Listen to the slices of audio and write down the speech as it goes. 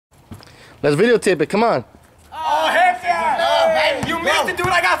Let's videotape it. Come on. Oh, heck yeah! You missed it, dude.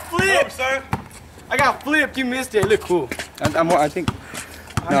 I got flipped, sir. I got flipped. You missed it. It looked cool. I think.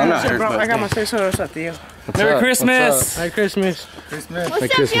 No, I'm not hurt, bro. but I got my face on. What's up, Theo? Merry Christmas. Merry Christmas. Merry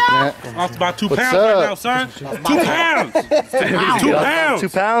Christmas, man. Off about 2 What's pounds up? right now, son. 2 pounds. 2 pounds. 2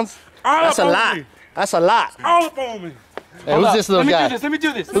 pounds? All That's a up on lot. me. That's a lot. All up on me. Hey, who's this little guy? Let me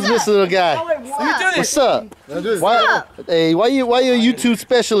do this. Who's this little guy? Let me do this. What's up? Why? Hey, why you a YouTube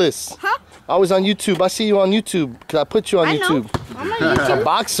specialist? Huh? Always on YouTube. I see you on YouTube. Cause I put you on YouTube. I'm on YouTube. A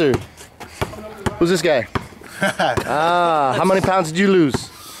boxer. Who's this guy? How many pounds did you lose?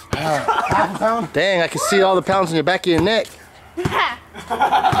 Half a pound. Dang, I can see all the pounds on your back of your neck.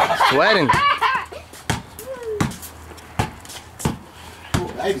 Sweating.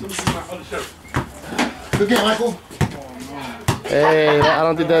 Hey, let me see my other shirt. Good game, Michael. Hey, I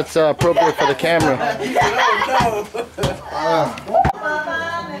don't think that's appropriate for the camera. Let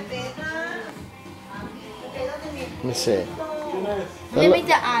me see. Let me make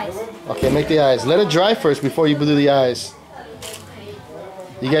the eyes. Okay, make the eyes. Let it dry first before you do the eyes.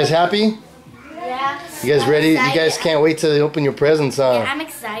 You guys happy? Yeah. You guys ready? You guys can't wait till they open your presents, huh? Yeah, I'm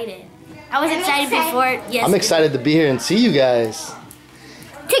excited. I was excited before yesterday. I'm excited to be here and see you guys.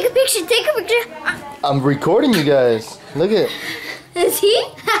 Take a picture. Take a picture. I'm recording you guys. Look at. Is he?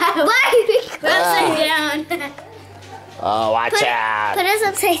 Why? Upside down. Oh, watch out. Put us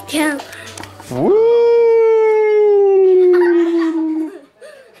upside down. Woo!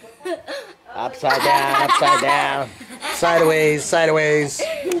 Upside down, upside down. Sideways, sideways.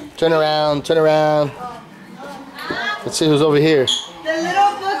 Turn around, turn around. Let's see who's over here. The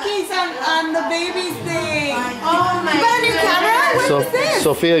little cookies on the baby's thing. Oh my! You got a new camera? What is this?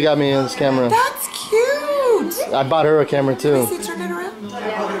 Sophia got me this camera. That's cute. I bought her a camera too. See, turn it around.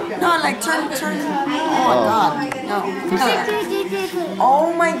 No, like turn. Oh my god. No.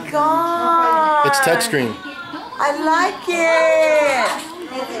 Oh my god. It's touchscreen. I like it.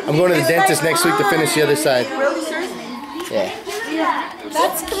 I'm going to the dentist next week to finish the other side. Really seriously? Yeah.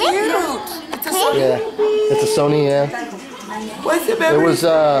 That's cute. It's a Sony. Yeah. It's a Sony, yeah. What's the It memory? was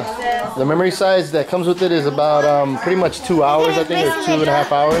the memory size that comes with it is about pretty much 2 hours, I think, or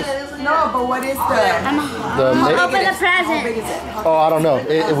 2.5 hours. No, but what is the? Open the present. Oh, I don't know.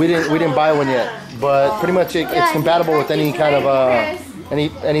 We didn't buy one yet, but pretty much it's compatible with any kind of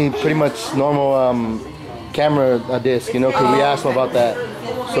any pretty much normal camera disc, you know, because we asked them about that.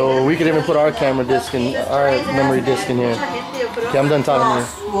 So we could even put our camera disc in, our memory disc in here. Okay, I'm done talking to you.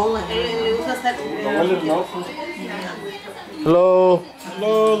 Hello.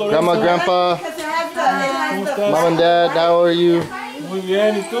 Hello, Grandma, Grandpa, Mom and Dad, how are you? Muy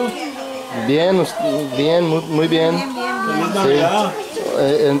bien, ¿y tú? Bien, bien, muy bien.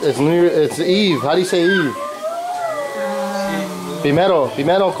 It's Eve. How do you say Eve?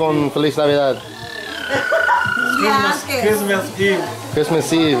 Primero con Feliz Navidad. Christmas Eve.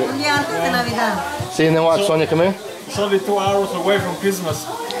 Christmas Eve. See, and then what, Sonia, come here. It's only 2 hours away from Christmas.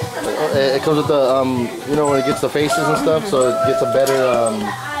 It comes with the, you know, where it gets the faces and stuff, so it gets a better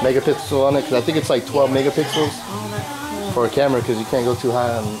megapixel on it, because I think it's like 12 megapixels for a camera, because you can't go too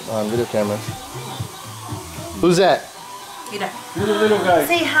high on video cameras. Who's that? You're the little guy.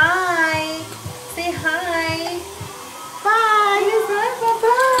 Say hi. Say hi. Bye.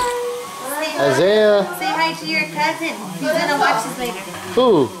 Bye. Isaiah. Say hi to your cousin. He's gonna watch this later.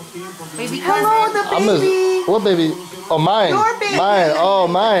 Who? Baby cousin. Hello, the baby. What baby? Oh, mine. Your baby. Mine. Oh,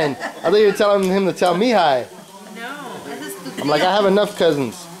 mine. I thought you were telling him to tell me hi. No. I'm like, I have enough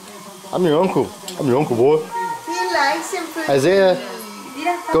cousins. I'm your uncle. I'm your uncle, boy. He likes him. Isaiah.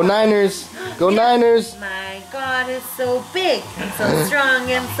 Go Niners. Go Niners. My God is so big and so strong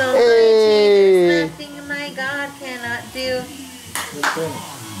and so Hey. mighty. There's nothing my God cannot do.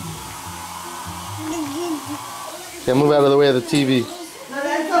 Okay, move out of the way of the TV. Not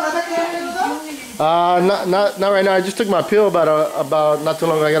right now. I just took my pill about not too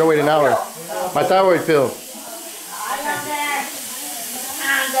long ago. I gotta wait an hour. My thyroid pill.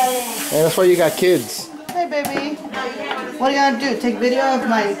 And that's why you got kids. Hey, baby. What are you gonna do? Take video of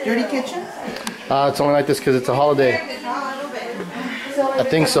my dirty kitchen? It's only like this because it's a holiday. I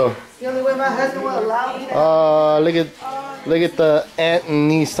think so. The only way my husband will allow me to. Look at the aunt and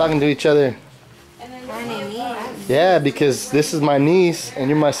niece talking to each other. Yeah, because this is my niece and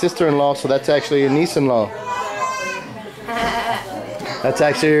you're my sister-in-law, so that's actually your niece-in-law. That's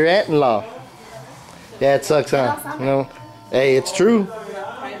actually your aunt-in-law. Yeah, it sucks, huh? You know. Hey, it's true.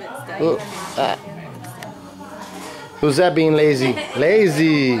 Look, who's that being lazy?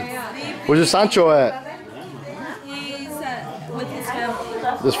 Lazy. Where's your Sancho at? He's with his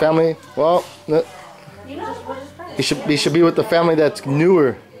family. This family? Well, he should be with the family that's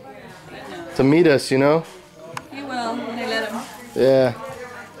newer. to meet us, you know? He will when they let him. Yeah.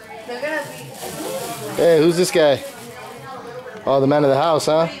 Hey, who's this guy? Oh, the man of the house,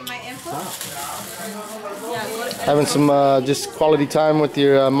 huh? Having some just quality time with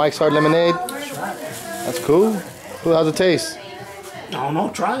your Mike's Hard Lemonade. That's cool. How's it taste? I don't know.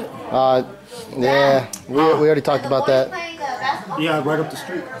 Try it. Yeah, we already talked about that. Yeah, right up the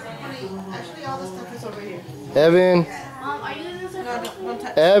street. Evan.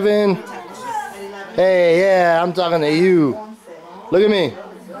 Evan. Hey, yeah, I'm talking to you. Look at me.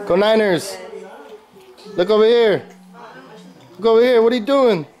 Go Niners. Look over here. Look over here. What are you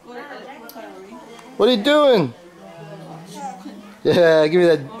doing? What are you doing? Yeah, give me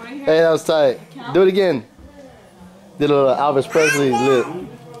that. Hey, that was tight. Do it again. Did a little Elvis Presley lip.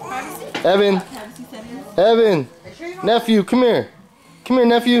 Evan. Evan. Nephew, come here. Come here,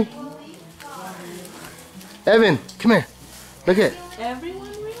 nephew. Evan, come here. Look at.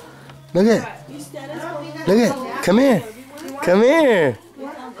 Look at. Look at. Come here. Come here.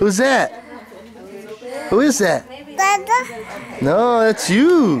 Who's that? Who is that? Dada. No, that's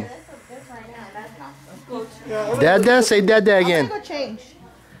you. Dada? Say Dada again.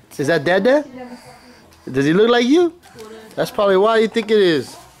 Is that Dada? Does he look like you? That's probably why you think it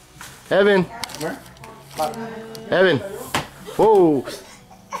is. Evan. Evan. Whoa.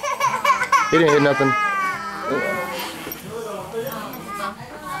 He didn't hit nothing.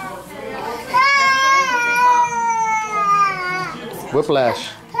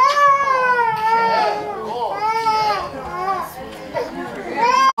 Whiplash.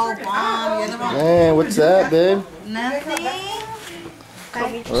 Man, what's that, babe? Nothing.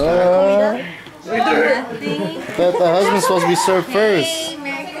 Nothing. Thought the husband's supposed to be served first.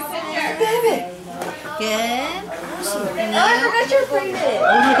 Good.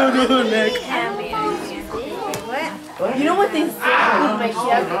 You know what they say?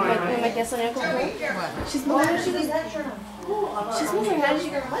 She's moving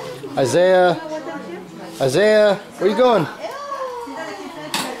magic. Isaiah. Isaiah, where you going?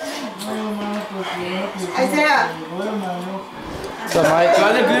 Isaiah. What's up, Mike? Do I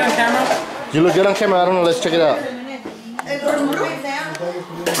look good on camera? You look good on camera? I don't know. Let's check it out.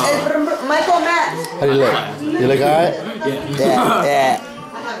 Michael, Matt. How do you look? You look alright? Yeah. Yeah.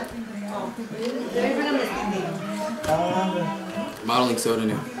 Modeling soda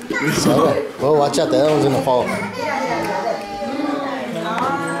now. Soda. Whoa, watch out. The other one's gonna fall.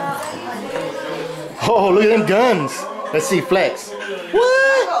 Oh, look at them guns. Let's see, flex.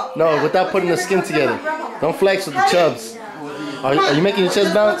 What? No, without putting the skin together. Don't flex with the chubs. Are you making your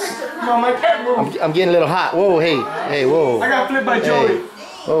chest bounce? No, my camera. I'm getting a little hot. Whoa, hey, whoa. I got flipped by Joey. Hey.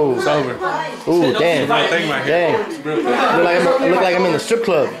 Oh, it's over. Ooh, damn. Damn. Look like I'm in the strip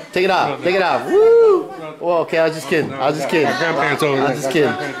club. Take it off. Take it off. Woo! Whoa, okay, I was just kidding. I was just kidding. Grandparents over there. I was just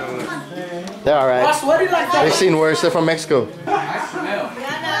kidding. They're alright. They've seen worse. They're from Mexico.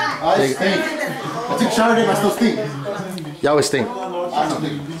 I stink. I took Chardonnay, I still stink. You always think.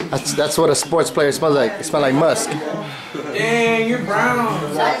 That's what a sports player smells like. It smells like musk. Dang, you're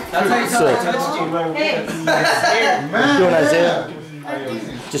brown. That's how you tell I touched you. What you doing, Isaiah?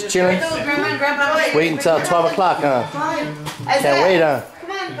 Just chilling? Wait until 12 o'clock, huh? Can't wait, huh?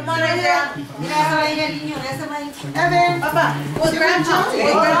 Come on, Isaiah. Evan. Papa, with grandpa. Are we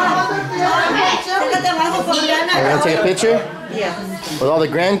gonna take a picture? Yeah. With all the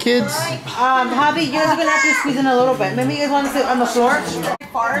grandkids? Javi, you guys are gonna have to squeeze in a little bit. Maybe you guys want to sit on the floor?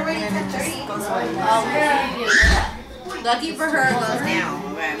 Lucky for her, it goes down.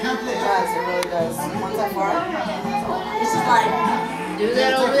 It does, it really does. Once I fart. This is like, do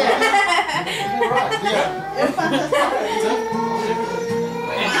that over there.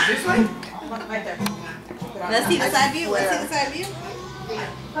 Right there. Let's see the side view. Let's see the side view.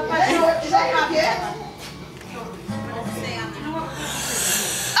 Papa, is that not yet?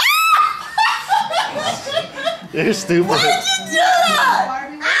 You're stupid. Why did you do that?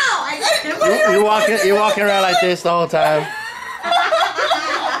 Ow! You're walking around like this the whole time.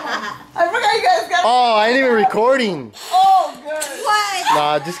 I forgot you guys got. Oh, I ain't even recording. Oh, good. What?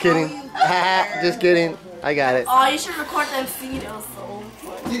 Nah, just kidding. Just kidding. I got it. Oh, you should record them feet. It was so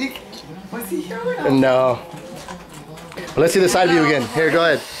funny. Was he here or not? No. Well, let's see the side view again. Here, go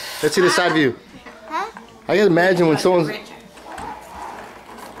ahead. Let's see the side view. I can imagine when someone's...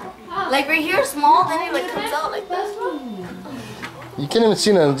 Like right here, small, then it like comes out like this. You can't even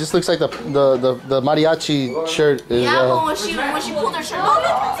see them. It just looks like the mariachi shirt is... Yeah, but when she pulled her shirt, oh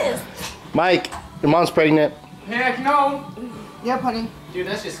look at this. Mike, your mom's pregnant. Heck no. Yep, honey. Dude,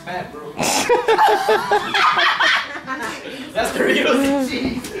 that's just fat, bro. That's Doritos and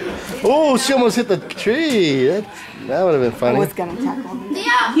cheese. Oh, she almost hit the tree. That would have been funny. What's gonna tackle me?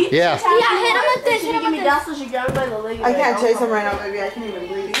 Yeah. Yeah. Yeah, hit him with this. Hit him with this. So she grabbed me by the leg. I can't chase him right now, baby. I can't even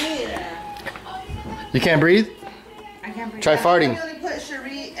breathe. You can't breathe? I can't breathe. Try farting.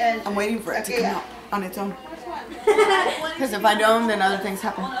 I'm waiting for it to come out on its own. Because if I don't, then other things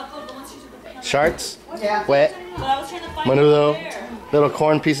happen. Sharks? Yeah. Wet? Menudo? Little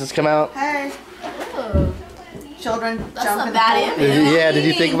corn pieces come out? Hey. Children jump in the bad pool. Yeah, did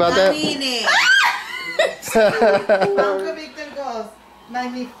you think about that?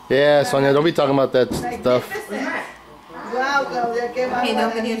 Yeah, Sonia, don't be talking about that stuff.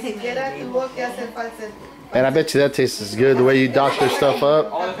 And I bet you that tastes good, the way you doctor stuff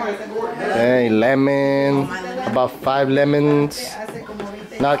up. Hey, lemon, about 5 lemons.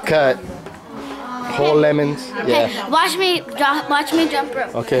 Not cut. Whole lemons. Yeah. Watch me jump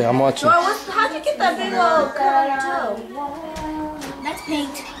rope. Okay, I'm watching. How'd you get that big old toe? That's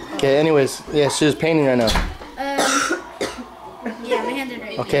paint. Okay, anyways, yeah, she's painting right now. Yeah, my hands are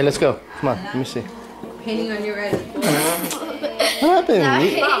right. Okay, let's go. Come on, let me see. Painting on your head. What happened?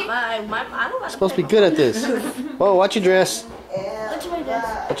 You're supposed to be good at this. Whoa, watch your dress. What's my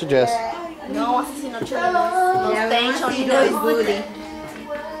dress? Watch your dress. No one wants to see no children. No thanks on his booty.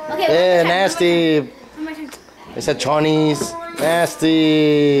 Okay. Yeah, nasty. My turn. They said Chinese.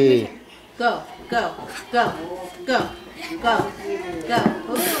 Nasty. Go, go, go, go, go, go.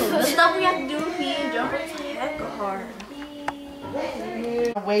 The stuff we have to do with pee and jump is heck hard.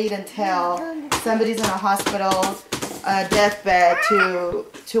 Wait until somebody's in a hospital, deathbed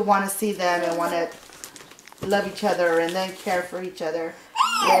to want to see them and want to love each other and then care for each other.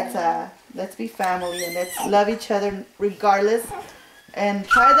 Let's be family and let's love each other regardless and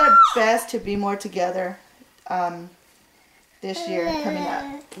try their best to be more together this year coming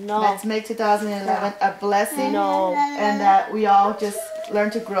up. No. Let's make 2011 a blessing No. and that we all just learn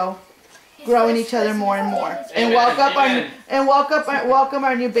to grow in each other more and more, and welcome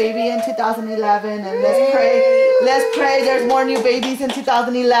our new baby in 2011. And let's pray there's more new babies in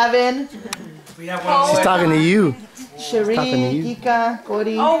 2011. We have one She's talking to you. Cherie, Talking to you. Ika,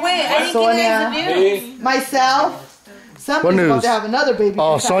 Cody, Oh wait, I didn't Sonia, give you the news. Hey, myself. Somebody's What supposed news? to have another baby.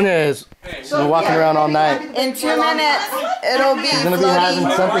 Oh, Sonia is been walking around all night. In 2 minutes, it'll be She's gonna be having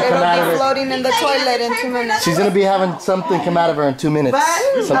something come out of her. floating in the toilet in 2 minutes. She's gonna be having something come out of her in 2 minutes.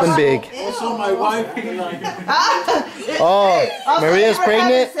 Something big. also my wife. Oh, Maria's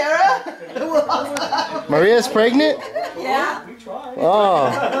pregnant? Sarah? Maria's pregnant? Yeah.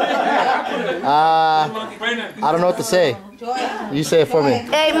 Oh. I don't know what to say. You say it for me.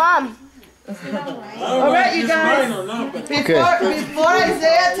 Hey, Mom. All right, you guys. Okay. Before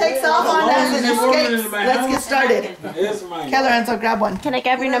Isaiah takes off on us and escapes, let's get started. Yes, mine. Kelleran, so grab one. Can I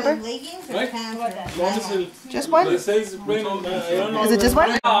grab your number? Just one? It says brain on that. I don't know. Is it just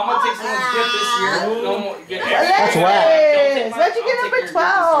one? I'm gonna take someone's gift this year. No more gift. That's whack. Why'd you get number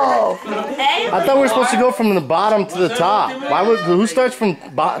 12? I thought we were supposed to go from the bottom to the top. Who starts from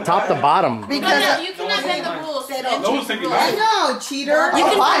top to bottom? Because You cannot bend the rules. No one's taking I mine. know, cheater. you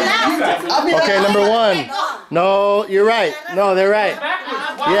can I'll be Okay, number 1. No, you're right. No, they're right.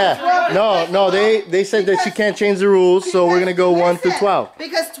 Yeah. No, they said that you can't change the rules, so we're gonna go 1 through 12.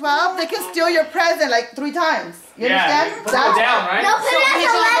 Because 12, they can steal your present like 3 times. You understand? Put it down, right? No, put it at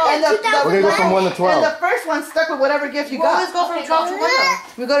And 11. the- We're gonna go from 1 to And 12. the first one stuck with whatever gift you got. Let's go from 12 to 1 though.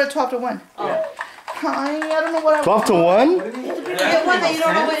 We go to 12 to 1. I don't know what I 12 to 1? Get one that you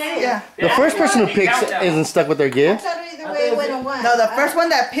don't know what it is. Yeah. The first person who picks isn't stuck with their gift. Either way, wait on one. No, the first one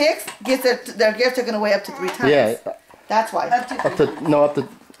that picks gets their gift taken away up to 3 times. Yeah, That's why. up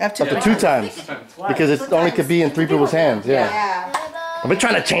to 2 times. Because it only could be in 3 people's hands. Yeah. I've been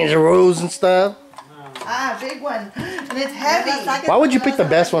trying to change the rules and stuff. Ah, big one. And it's heavy. Why would you pick the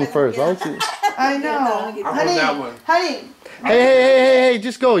best one first? Why would you? I know. Honey, that one. honey. Hey,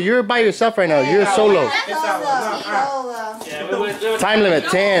 just go. You're by yourself right now. You're solo. Time limit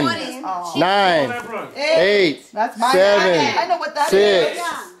 10, 9, 8, That's mine. 7, I know what that is. 6,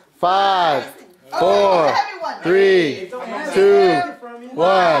 5, 4, 3, 2, 1.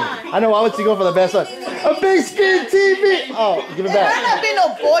 I know. Why would you go for the best one? A big screen TV. Oh, give it There better back. not be no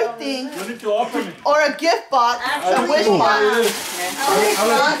boy thing You need to open it. or a gift box, a wish box. I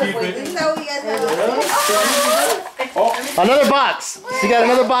like to keep it. Another box. She got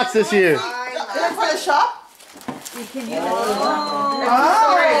another box this year. Is it for the shop?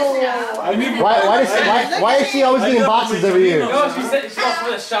 Oh. I need Why is she always getting boxes every year? No, she said she wants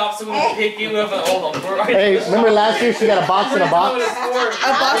for the shop, so we'll pick you up and hold on. Hey, remember last year she got a box in a box? A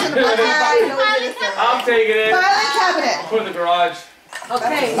box in the box. I'm taking it. Filing cabinet. Put it in the garage.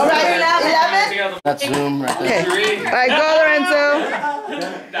 Okay. All right, 11. That's Zoom right there. Okay. All right, go, Lorenzo.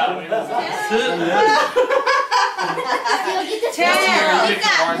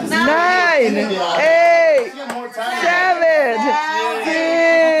 9, 8, 7,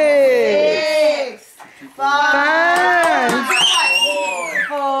 6, 5.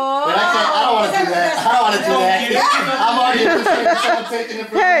 But I don't want to do that. I don't want to do that. I'm already I'm taking it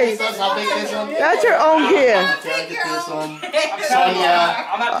from Hey. this. I'll take this one. That's your own gift. Okay, I'll get this one. Sonia.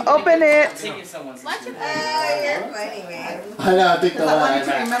 Open it. Taking someone's. I know, I think the I want you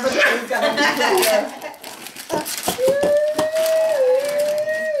to remember that he's gonna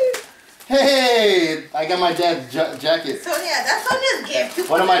Hey, I got my dad's jacket. Sonia, that's Sonia's gift.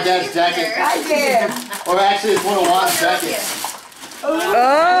 One of my dad's jackets. I did. Or actually, it's one of Juan's jackets. Oh.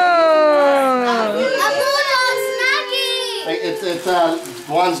 Like, it's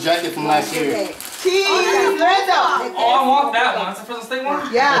Juan's jacket from last year. Cheese, Lorenzo. Oh, I want that one. That's the frozen steak one?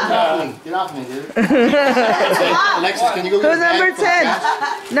 Yeah. Get off me, dude. Alexis, can you go get Who's a bag number for 10? Cash?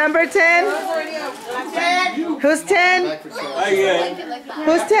 Number 10? Who's 10? Bag for Cash.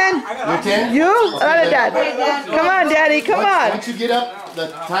 Who's 10? You're 10? You? Oh, Dad. Come on, Daddy. Come on. Once you get up, the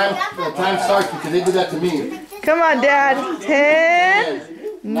time starts because they did that to me. Come on, Dad. 10,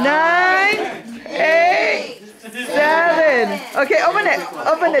 9, 8, 7. Okay, open it.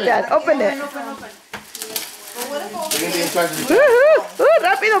 Open it, Dad. Open it. You're gonna be in charge of the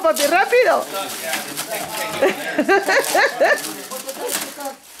Rápido, papi, rápido.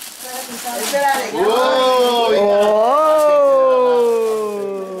 Whoa! Oh.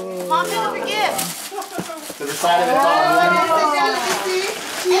 Mom, pick up your gift. To the side of the car.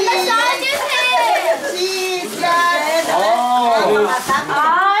 And the song is here. Cheese, guys. Oh!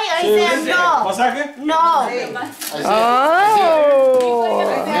 Ay, I said no. Masaje? No. Oh.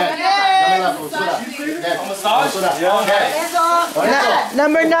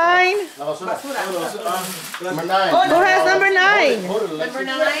 Number 9. Number 9. Who has number 9? Number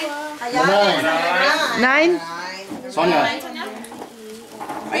 9. 9? Sonia.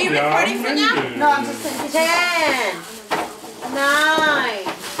 Are you recording for now? No, I'm just saying. 10. 9.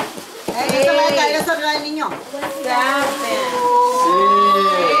 Eso va a caer sobre el niño. 7.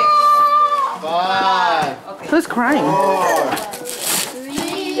 6. 5. Who's crying? 4.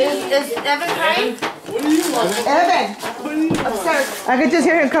 Is Evan crying? Evan. Upstairs. I could just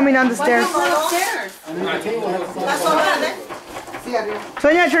hear him coming down the stairs. Upstairs. That's all right, eh? Sí, arriba.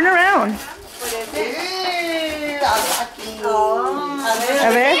 Sonia, turn around. Sí, aquí.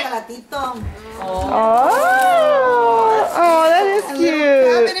 A ver. Chocolatito. Oh, oh, that is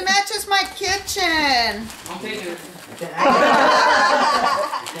cute. It matches my kitchen. I'm taking it.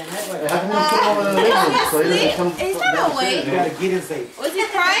 He's not awake. Was he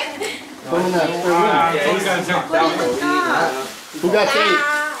crying? Who got 8?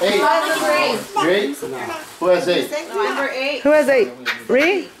 8. You're 8? Who has 8? Number 8. Who has 8?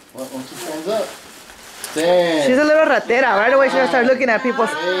 Ree? Once you hands up. 10. She's a little ratera. Right away, she's gonna start looking at people's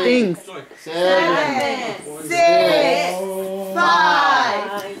things. 7. 6.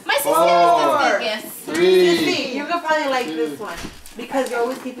 5. My sister always gives good gifts. 3. You're gonna probably like this one because you're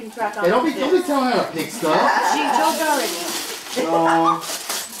always keeping track of Hey, don't be telling her to pick stuff. She told already. No.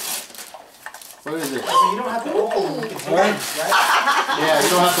 What is it? You don't have to open. Yeah, you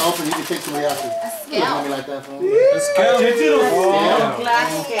don't have to open. You can take somebody else's. Scale. Like that, phone. Scale. Glass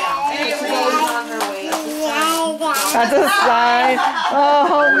scale. She's always on her way. That's a sign.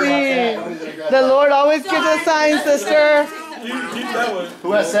 Oh, me. The Lord always gives a sign, sister. Keep that one.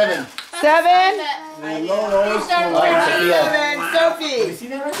 Who has 7? 7? Sophie.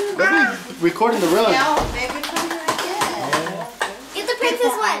 They'll be recording the rug. Get the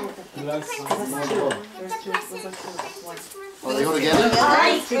princess one. Oh, they go together?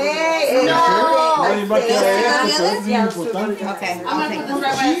 Hey, no. Okay. I'm gonna put this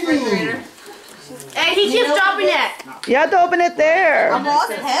right by the refrigerator. Hey, he keeps dropping it. You have to open it there.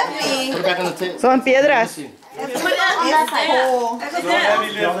 Almost heavy. Put it back on the table. Son piedras. Put it on that side.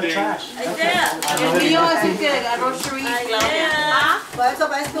 El mío es el que agarró Cherie y Claudia. Por eso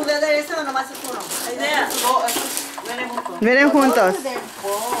va a estudiar de eso, nomás es uno. Vienen juntos.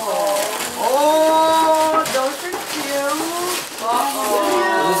 Oh, those are two.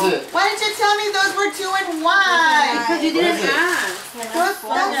 What is it? Why didn't you tell me those were 2 and 1? Because you didn't ask.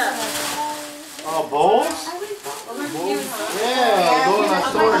 Oh, bowls? Yeah, go in my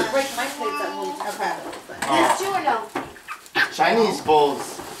storage. Break my plates at home. That's 2 or no? Chinese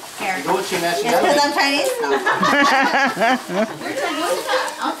bowls. You go with your nationality. Because I'm Chinese?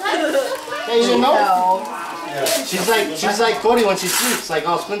 Hey, you didn't know? She's like Cody when she sleeps, like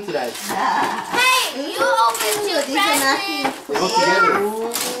all squinted eyes. Hey, you open 2 presents. They go together.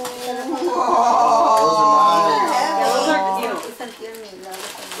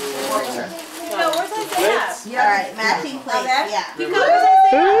 Where's Isaiah? plates? All right, matching plates. Yeah.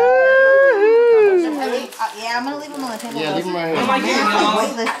 Yeah, I'm gonna leave them on the table. Yeah, leave them right What am I here. getting,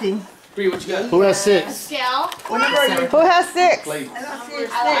 y'all? Let's see. Bree, what you got? Who has 6? Scale. Who has 6? Plates. I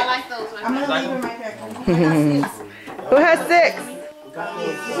like those ones. I'm gonna leave them right there. Who has 6?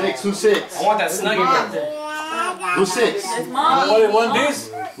 6. Who's 6? I want that snuggie one. Who's 6? What do you want this?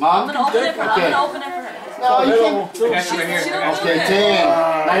 Mom? I'm gonna open it for her. I'm Okay. gonna open it for her. No, you can't. I got you right here. I got you. Okay, 10.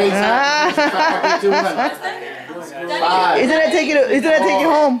 9, 8, 7. 5, 4, 3, 2, 1. 5. He's gonna take you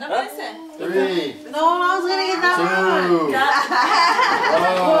home. No, listen. 3. No, I was gonna get that 2.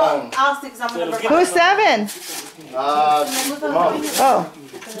 1. I'll stick some of the Who's 7? Mom. Oh.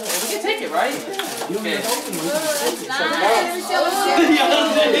 You can take it, right? Okay.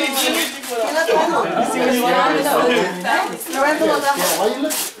 Why you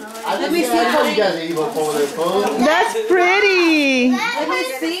look? Let me see. I know you guys are evil over there, fool. That's pretty. Let me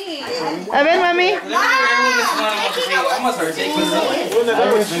see. A ver, mami. I must have taken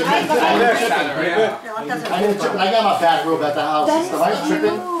I got my back robe at the house and stuff. I ain't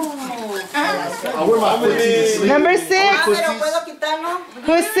tripping. I wear my footies to sleep. Number 6.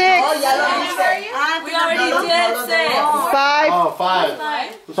 Who's 6? We already did 6. 5. Oh,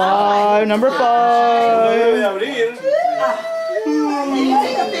 5. 5. Number 5. Can you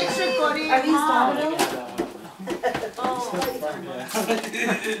take a picture, Cody? Are these dominoes?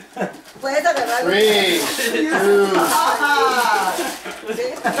 3, 2.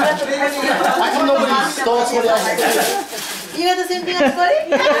 Why come nobody stole somebody else's thing? You got the same thing as Cody?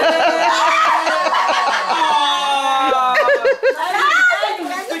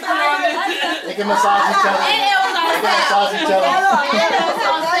 They can massage each other. They can massage each other.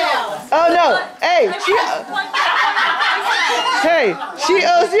 Oh no. Hey, she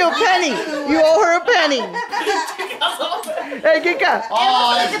owes you a penny. You owe her a penny. Hey, Kika.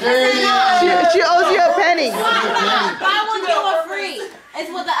 Oh, that's dirty. She owes you a penny. Buy one, get one free. It's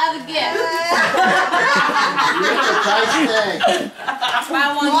with the other gift. It's a price tag. Buy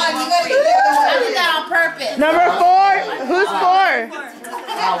one, get one free. I did that on purpose. Number 4. Who's 4?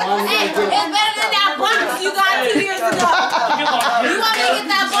 Hey, it's better than that box you got 2 years ago. You want me to get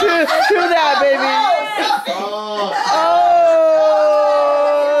that box? To that, baby. Oh,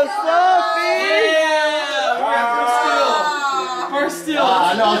 Oh, Sophie. First steal. I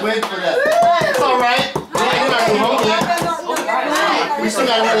know, I was waiting for that. It's alright. We ain't got to go home yet. We still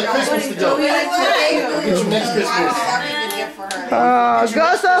got another Christmas to go. We'll get you next Christmas.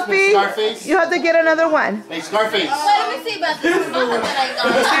 Go, Sophie. Scarface. You have to get another one. Hey, Scarface. Let me see about this. My husband ain't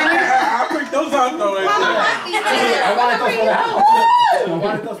gonna. I picked those out though. I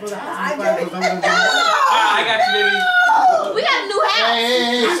wanted those for the house. I got you, baby. We got a new house.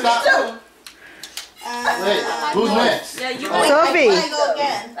 Hey, stop. Wait, who's next? Yeah, you Sophie.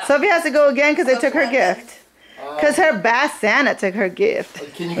 Sophie has to go again because they took her gift. Because her bad Santa took her gift.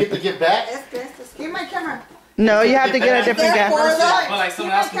 Can you get the gift back? Give my camera. No, you have to get a different gift. But like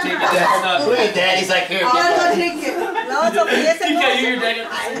someone else can take it. That's Look at Daddy's like, here. No, take it. No, it's okay. Yes, You can't hear your daddy.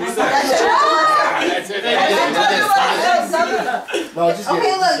 No, just get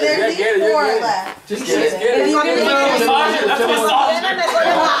Okay, it. look, there's these 4 left. Just get it.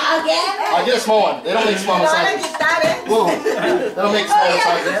 I'll get a small one. They don't make small massages. Whoa. They don't make small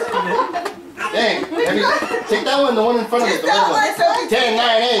massages. Dang. Take that one, the one in front of it, the red one. 10,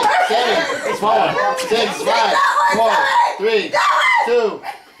 9, 8, 7. Small one. 6, 5, 4, 3, 2,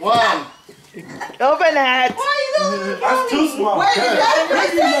 1. Open that. That's too small.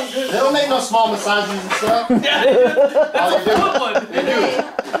 They don't make no small massages and stuff. Oh,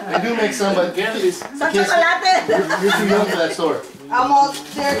 they do make some, but kids, you're too young for that store. I'm all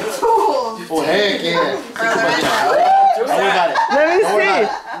there too. Oh, heck yeah. Don't worry about it. Let me see.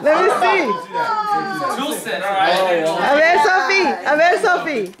 Let me see. Tool set, alright. A ver, Sophie. A ver,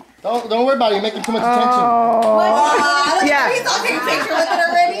 Sophie. Don't worry about it. You're making too much attention. Oh. Yeah. He's all taking a picture with it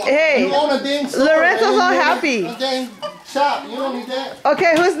already. Hey. You own a dang store. Lorenzo's all happy. A dang shop. You don't need that.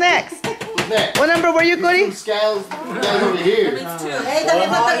 Okay, who's next? Who's next? What number were you, Cody? Two scales guys over here. Hey, también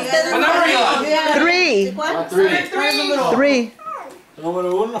falta ustedes. What number are you on? 3. 3. 3.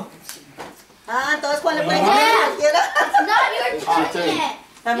 Número 1. Ah, entonces cuál le pueden Yeah. quiera. It's not your turn yet.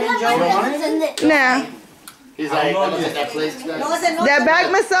 También yo. Nah. He's like, I'm gonna take that place. No, ese no. That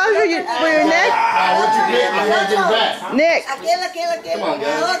back massage for your neck? What you get? I gotta get it back. Nick. Aquel. Come on,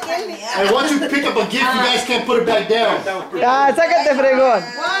 guys. No, aquel. Hey, once you pick up a gift, you guys can't put it back down. Ah, sácate, fregón.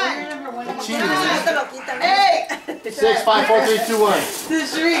 Cheating. No te lo quitan. Hey. 6, 5, 4, 3, 2, 1.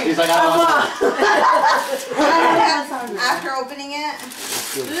 He's like, I don't know. After opening it.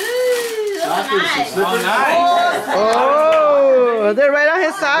 Oh, nice. Oh, they're right on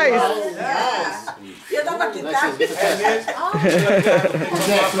his size. Yo también Nice.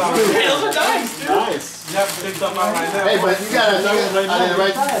 You have to pick them up right now. Hey, but you gotta know it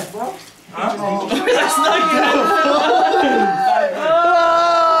right.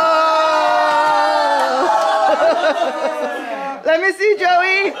 Let me see,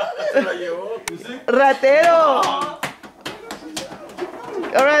 Joey. Ratero.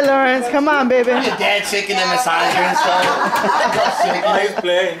 All right, Lawrence, come on, baby. Your dad shaking the massager and stuff. I just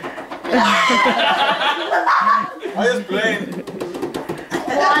playing. I just playing.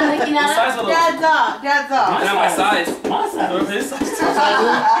 Dad's up. Dad's up. Not my size. My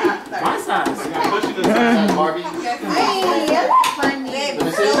size. Barbie. Hey, that's funny. Let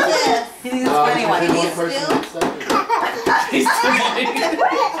me see. He thinks it's funny one.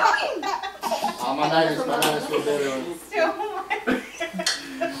 My nine is still better.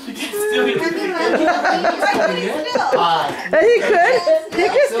 He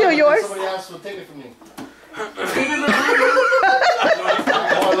could steal yours. Somebody else will take it from me.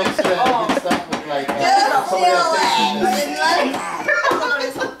 More links to get stuff with like somebody else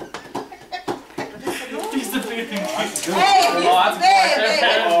Hey, if you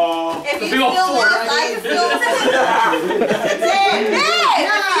steal this, I can steal this. Hey, if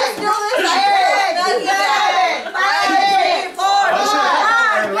you steal this, I can steal this. 5, 8, 4, 3.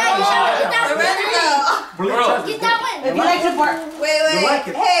 Get that one. If you like to bark,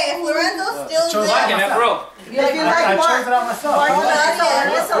 wait. Hey, if Lorenzo steals this, Like it, bro. if you like bark,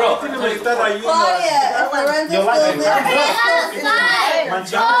 Bro. Claudia, if Lorenzo steals this,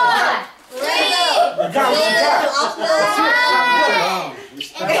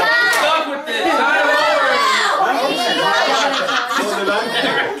 Stuck with this.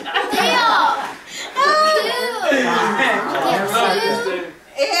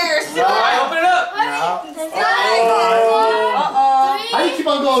 Open it up. How do you keep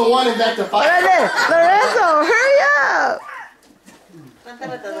on going 1 and back to 5? Lorenzo, hurry up.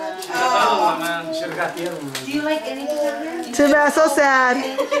 do you like anything? Too bad, so sad.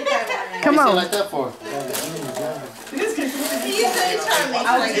 Come What on. like that for? He's trying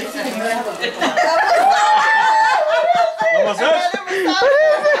to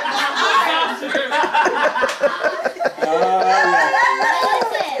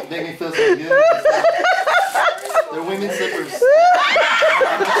make Make me feel so good. They're women's slippers.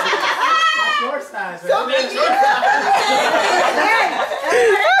 Short size. I told him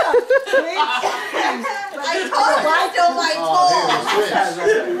I don't like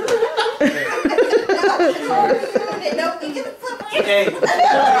Hey.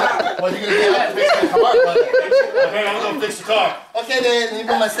 What are you gonna do? Fix the car? Okay, I'm gonna fix the car. Okay, then you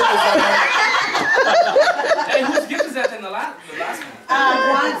put my slippers on. Hey, whose gift is that in the last one?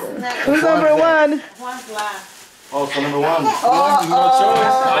 Who's number 1? Oh, so number 1. Oh, you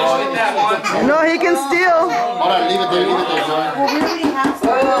get that one. No, he can steal. Hold on, leave it there, Joy.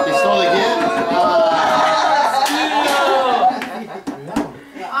 He stole again?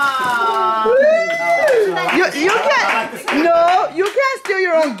 You can't steal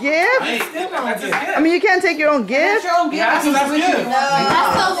your own gift. I mean, you can't take your own gift. You can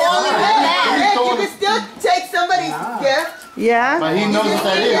still take somebody's gift. Yeah. But he knows what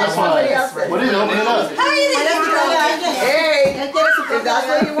that is, that's why. What is it? Open it up. Hey, if that's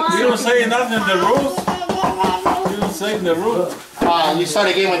what you want. You don't say nothing in the rules. You don't say in the rules. You start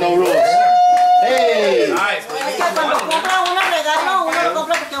a game with no rules. Hey! Nice.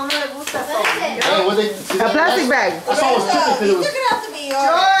 Hey, what they, A plastic bag. That's all I was tripping because it was. You're gonna have to be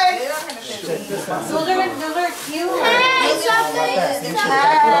yours. Those are cute. Hey, something.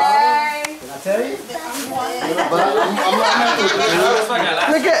 But I'm not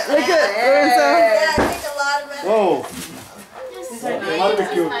Look at Lorenzo. Whoa.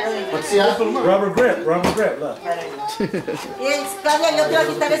 Barbecue. What's the apple? Rubber grip, look. Yes, Claudia, yo te voy a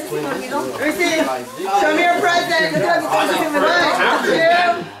quitar ese si me olvidó. Show me your present. Yo te voy a quitar ese si me olvidó.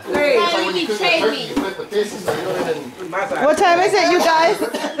 What time is it, you guys?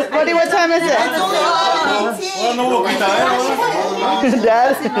 Buddy, what time is it?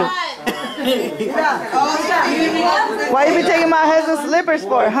 Dad. Why you be taking my husband's slippers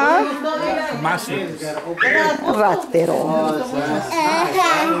for, huh? Ratero.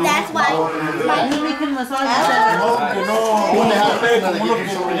 That's why.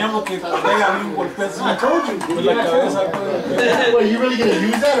 What, you really gonna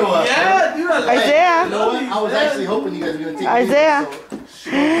use that or what? Yeah, dude. Isaiah. You know what? I was actually hoping you guys were gonna take Isaiah.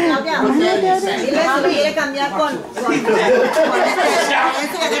 What's that in Dile si quiere cambiar con este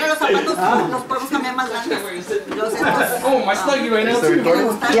y agarra los zapatos, los podemos cambiar más grandes. Los estos. Oh, my sluggy right now.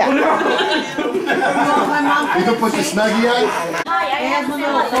 Yeah. You can put the Snuggie on? Hi,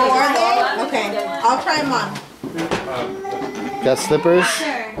 Oh, are they? Okay, I'll try them on. Got slippers?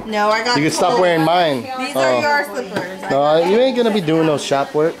 No, I got You can stop toes. wearing mine. These are your slippers. No, you ain't gonna be doing no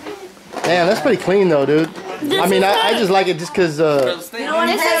shop work. Damn, that's pretty clean though, dude. I mean, I just like it just cause the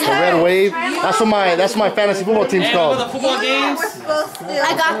red wave. That's my fantasy football team's called. The football games.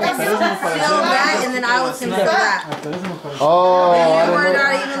 I got this. Film that, and then I was gonna film that. Oh, I You were don't know.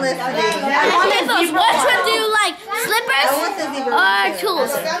 not even listening. Okay, folks, which one do you like? Slippers or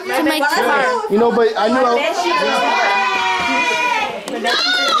tools to make the car? You know, but I knew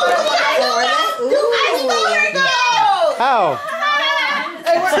how.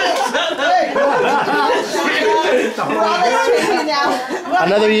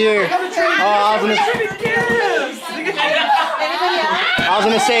 Another year. Oh, I was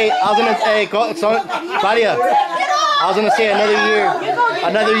gonna say, hey, Claudia. I was gonna say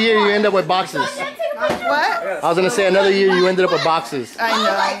another year you end up with boxes. What? I was gonna say another year you ended up with boxes. I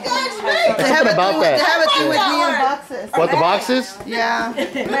know. There's something about They that. have a thing with me in boxes. What, the boxes? Yeah.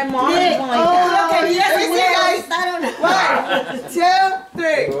 My mom is going like that. Okay, yes, we see, guys. I don't know. 1, 2,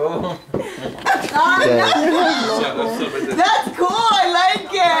 3. Yeah. That's cool. I like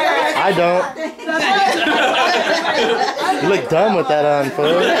it. I don't. You look dumb with that on,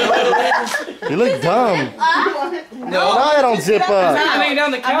 fool. You look dumb. No, I don't zip up. Laying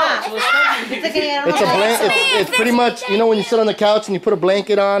down the couch. It's a blanket. It's pretty much, you know, when you sit on the couch and you put a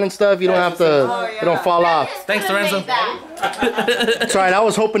blanket on and stuff, you don't have to, it don't fall off. Thanks, Lorenzo. That's right. I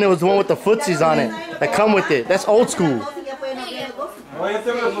was hoping it was the one with the footsies on it that come with it. That's old school.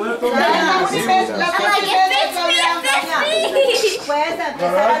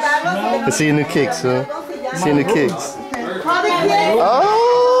 Let's see your new kicks, huh? See your new kicks.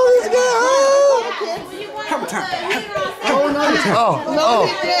 Oh, this guy.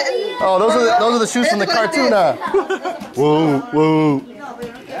 Oh, those are the shoes from the cartoon, huh? Whoa.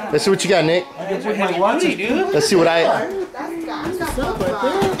 Let's see what you got, Nick. Let's see what I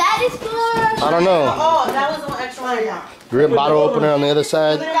don't know. Oh, that was the extra one. Grip bottle opener on the other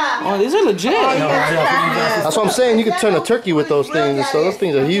side. Oh, these are legit. That's what I'm saying. You could turn a turkey with those things. So those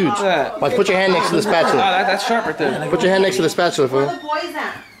things are huge. Like, put your hand next to the spatula. That's sharp right there. Put your hand next to the spatula, fool. The boys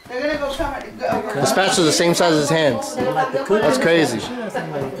at? They're gonna go come over. The spatula's the same size as his hands. That's crazy.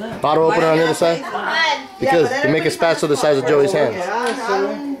 Bottle opener on the other side. Because you make a spatula the size of Joey's hands.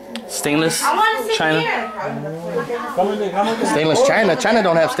 Stainless. China. Stainless China. China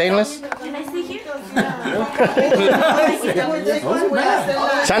don't have stainless.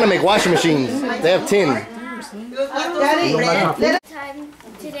 China make washing machines. They have tin. Time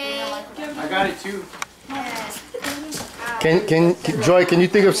today. I got it too. Can Joy? Can you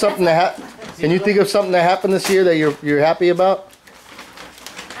think of something that happened this year that you're happy about?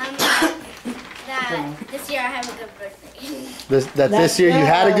 That this year I have a good birthday. This year you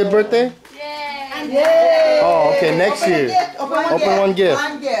had a good birthday? Yay! Oh, okay. Next year, open one gift.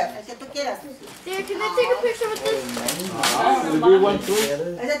 There, can I take a picture with this?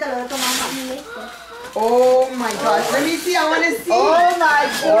 Oh my gosh, let me see, I want to see. Oh my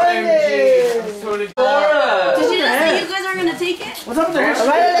goodness. Did you just say you guys are gonna take it? What's up there?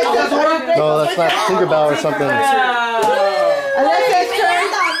 No, that's not Tinkerbell or something.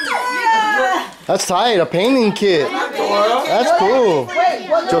 That's tight. A painting kit. That's cool.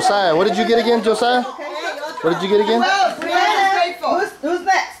 Josiah, what did you get again, Josiah? What did you get again? Who's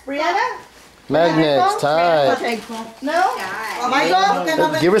next? Brianna? Magnets, tight. No?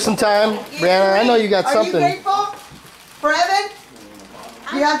 Michael? Give her some time, Brianna. I know you got Are you something. grateful for Evan?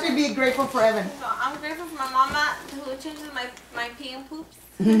 You have to be grateful for Evan. So I'm grateful for my mama who changes my pee and poops.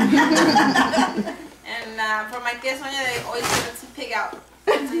 And for my tia Sonia, they always let us pig out.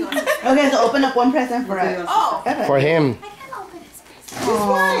 Okay, so open up one present for us. Oh! Evan. For him. I can open this present.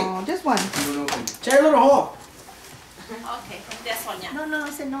 Oh, just one. Cherry little hole. Okay, from tia Sonia. No, I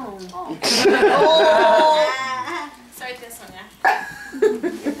said no. Oh. Sorry, tia Sonia.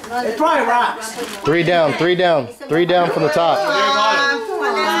 It's probably rocks. 3 down, 3 down, 3 down from the top.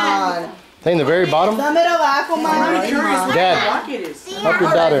 Come on. Thing the very bottom. Dame el abajo, mama. Dad, help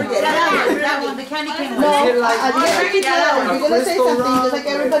your daughter. That one, the candy cane No, I didn't get You're gonna say something just like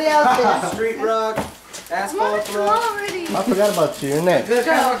everybody else did. Street rock. Asphalt rock. Already. I forgot about you. You're next. What is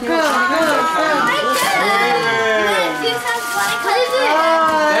it?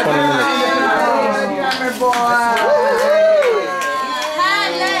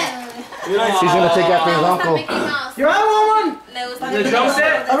 She's gonna take after his uncle. You're on one. The drum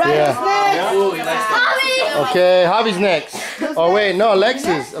set? Yeah. Ooh, you like that. Okay, Javi's next. Oh wait, no,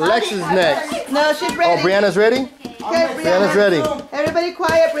 Alexis. Alexis is next. No, she's Oh, ready. Brianna's ready? Okay, Brianna's ready. Everybody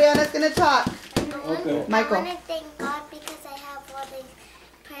quiet. Brianna's gonna talk. I Michael. want to thank God because I have all the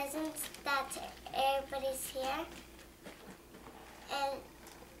everybody's here and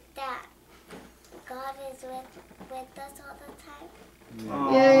that God is with us all the time.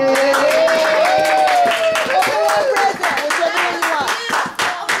 Yay! Open one present, whichever one you want.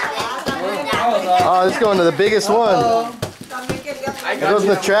 Oh, let's go into the biggest one. It goes in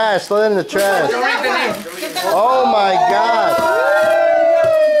the trash. Throw that in the trash. Oh my God!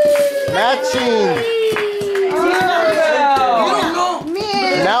 Matching.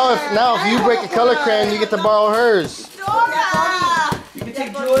 Now if you break a color crayon, you get to borrow hers. You can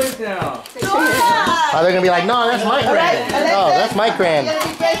take Julia's now. Oh, they're gonna be like, no, that's my crayon. No, that's my crayon. You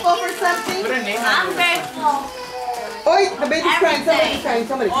gonna be grateful for something? I'm grateful. Oi, the baby's crying. Somebody's crying.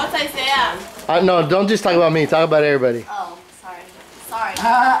 Somebody. What I say? No, don't just talk about me. Talk about everybody. Oh, sorry. Sorry.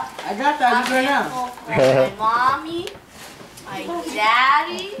 I got that I'm just right now. grateful for my mommy, my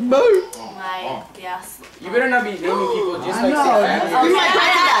daddy, my yes. You better not be naming people just like say family.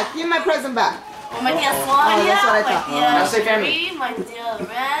 Give me my present back. My tia Claudia, that's what I my thought. tia say family. Marie, my tia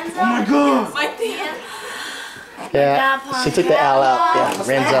Renza. Oh my God. My tia. Yeah, she took the L out. Yeah,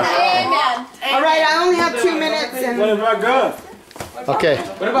 Renza. Amen. All right, I only have 2 minutes and. What about God? Okay.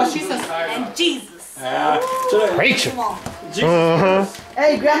 What about Jesus? And Jesus. Rachel.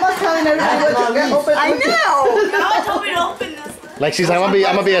 Hey, Grandma's telling everybody what to open. I know. God told me to open this. Like she's like, I'm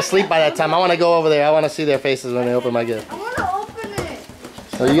gonna be asleep by that time. I want to go over there. I want to see their faces when they open my gift. I want to open it.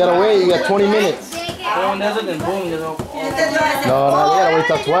 So you gotta wait. You got 20 minutes. Someone does it, then boom, there's no. No, they gotta wait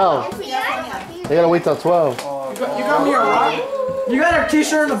till 12. They gotta wait till 12. You got me a rock? You got a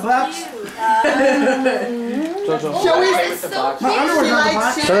t-shirt in the box? Shall we?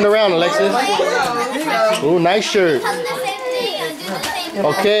 Turn it around, Alexis. Ooh, nice shirt.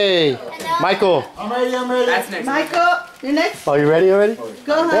 Okay, Michael. I'm ready. That's next. Michael, you're next. Oh, you ready already?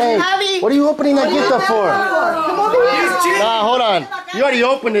 Go Hey, ahead. what are you opening that gift up for? Come over here. Nah, hold on. You already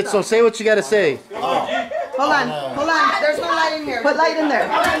opened it, so say what you gotta say. Hold on. There's no light in here. Put light in there.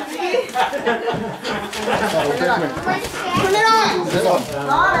 Turn it on.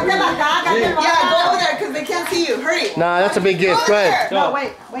 Yeah, go over there because they can't see you. Hurry. Nah, that's a big gift. Go ahead. No,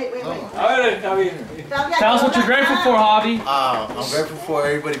 wait. Tell us what you're grateful for, Javi. I'm grateful for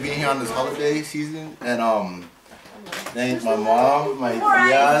everybody being here on this holiday season, and thank my mom, my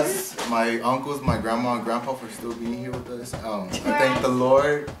tias, my uncles, my grandma and grandpa for still being here with us. I thank the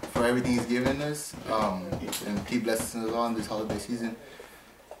Lord for everything He's given us, and keep blessing us all in this holiday season.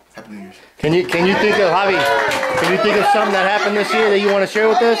 Happy New Year's. Can you think of Javi? Can you think of something that happened this year that you want to share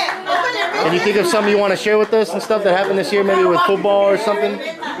with us? Can you think of something you want to share with us and stuff that happened this year, maybe with football or something?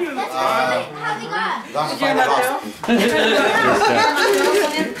 Gonna find the hospital.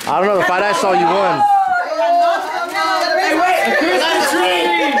 I don't know. The fight I saw, you won. A Christmas tree!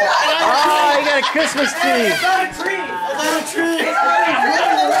 Oh, you got a Christmas tree.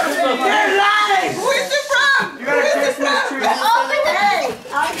 Where's it from? You got a Christmas tree.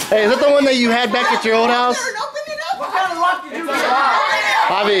 Hey, is that the one that you had back at your old house? Open it up. What kind of lock did you get?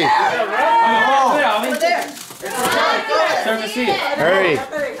 Javi, Start to see it. hurry.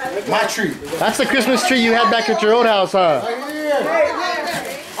 My tree. That's the Christmas tree you had back at your old house, huh?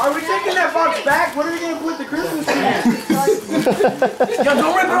 Are we taking that box back? What are we going to put the Christmas tree in? Yo,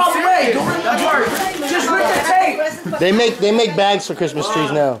 don't rip it all the way. Don't rip that part. Just rip the tape. They make bags for Christmas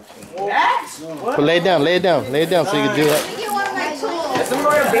trees now. Bags? But lay it down so you can do that. Some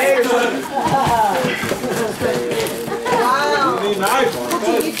sort of blade or something.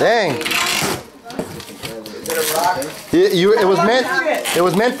 Dang. It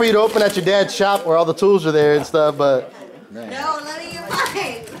was meant for you to open at your dad's shop where all the tools are there and stuff, but No, none of you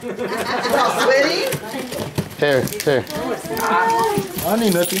mine. Sweaty? here. I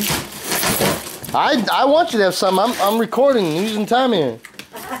need nothing. I want you to have something. I'm recording, using time here.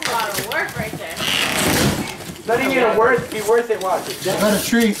 That's a lot of work right there. Letting it be worth it, watch it. Got a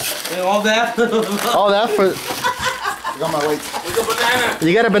treat. All that? All that for. I got my weight.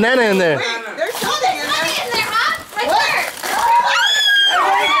 You got a banana in there. There's something in there. Money in there, huh? Right there.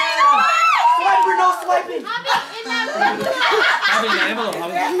 Swiper, no swiping.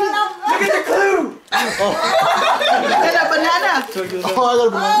 Look at the clue. And a banana. Oh, I got a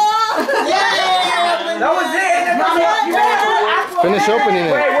banana. That was it. Finish opening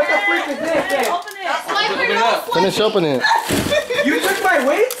Wait, it. what the freak is this? Open it. Swiper, no. Finish opening it. You took my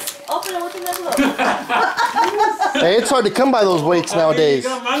weights? Open it with the envelope. Hey, it's hard to come by those weights nowadays.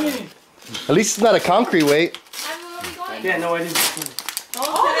 At least it's not a concrete weight. Yeah, no, I didn't.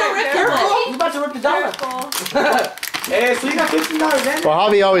 Careful. You about to rip the dollar. Hey, so you got $15 then? Well,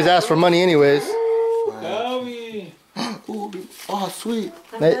 Javi always asks for money anyways. Oh, sweet.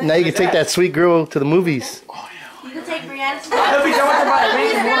 Now you can take that sweet girl to the movies. You can take Brianna to He'll be done with her by the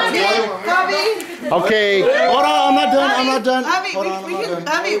week. Copy. Okay. Hold on, I'm not done. I'm not done. Javi, Hold on, I'm not done.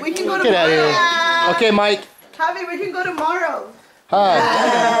 Javi, we can go Get out of tomorrow. here. Okay, Mike. Javi, we can go tomorrow. Hi.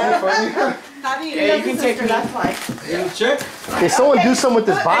 Javi, Yeah, you can take me. That's fine. Check. Hey, someone do something with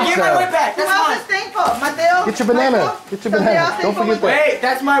this box Give my way now. back. Who That's else mine. is thankful? Mateo? Get your banana. Michael? Get your Somebody banana. else Don't thankful forget with- that. Wait,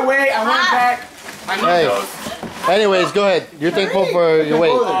 that's my way. I want it back. I need Hey. those. Anyways, go ahead. You're thankful for your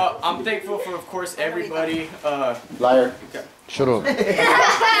weight. I'm thankful for, of course, everybody. Liar. Shut up. I'm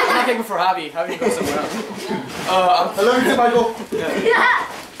not thankful for Javi. Javi goes somewhere else. I love you too, Michael.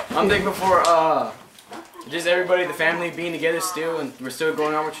 I'm thankful for just everybody, the family being together still, and we're still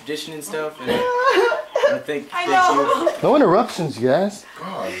going on with tradition and stuff. And I thank you. No interruptions, guys.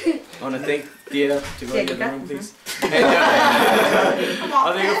 I want to thank Dia to go into the room, please. And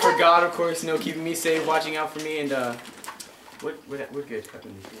I'm thankful for God, of course, keeping me safe, watching out for me, and what good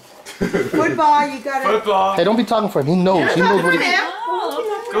happened? Football, you gotta. Football. Hey, don't be talking for him. He knows. He knows what he...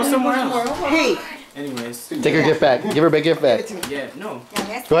 Go somewhere else. Hey. Anyways. Take her gift back. Give her a gift back. Yeah, no.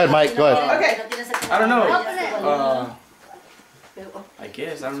 Go ahead, Mike. Go ahead. Okay. I don't know. I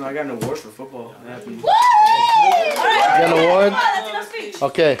guess. I don't know. I got an award for football. That happened. You got an award?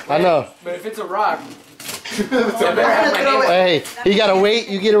 Okay, I know. But if it's a rock, I better have my name. Hey, you gotta wait,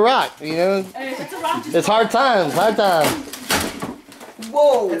 you get a rock, you know? It's hard times, hard times.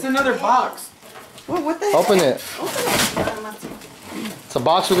 Whoa. It's another box. What the heck? Open it. It's a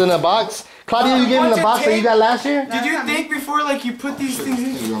box within a box. Claudia, you gave him the box that you got last year? Did you think before, like, you put these things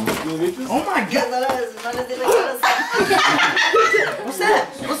in? Oh my god. What's that?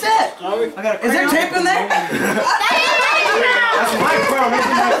 What's that? I got a Is there tape in there? That's my crown.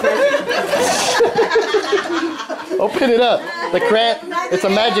 Open it up. The crayon. It's a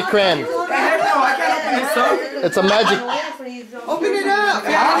magic crayon. Heck no, I can't open this up. It's a magic. Open it up.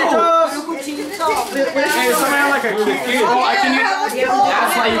 Hey, somebody like a kid. Oh, I can use.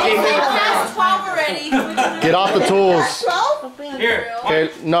 That's why you gave me the crown. 12 already. Get off the tools. Here. Okay,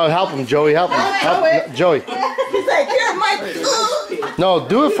 no, help him, Joey. Help him. Help, Joey. He's like, here, Mike. No,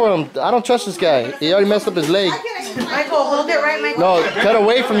 do it for him. I don't trust this guy. He already messed up his leg. Michael, hold it right, Michael. No, cut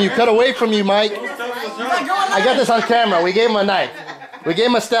away from you. Cut away from you, Mike. I got this on camera. We gave him a knife. We gave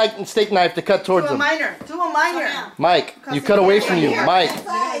him a steak knife to cut towards To a him. minor. To a minor. Mike, you cut away from you. Mike,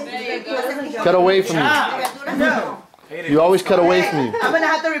 cut away from you. No. You always cut away from you. I'm gonna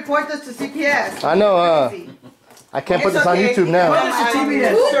have to report this to CPS. I know, I can't put this on YouTube now.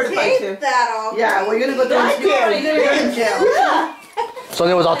 Yeah, we're gonna go to jail.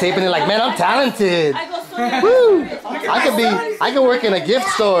 Sonia was all taping it like, man, I'm talented. Woo! I could work in a gift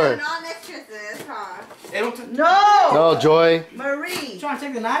store. No! No, Joy. Marie. Trying to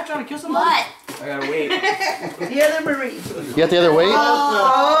take the knife, trying to kill somebody? What? I gotta wait. The other Marie. You got the other weight? Oh,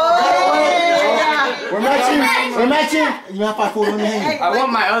 We're matching. We're matching. You have 5 4 in your hand. I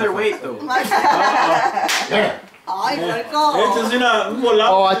want my other weight though. Esto es un volado.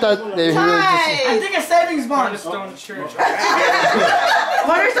 Oh, I thought they were just... I think a savings bond. Stone Church.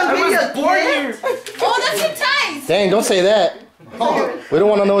 what are some I videos? was born here. Oh, that's your ties. Dang, don't say that. We don't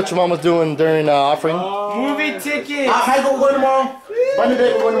want to know what your mom was doing during offering. Movie tickets. Michael, we're going tomorrow. Monday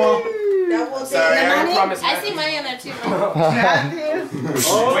day, we're going tomorrow. Sorry, I promise. I see money in there too.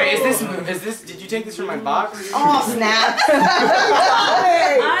 Wait, is this? Did you take this from my box? Oh, snap.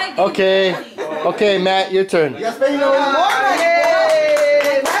 Okay, Matt, your turn. Yes, baby. No,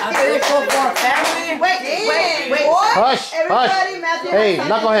 Wait. Hush, Everybody, hush. Matthew, Hey, has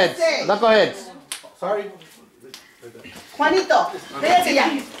knuckleheads, something to say. knuckleheads. Sorry. Juanito. Vete ya.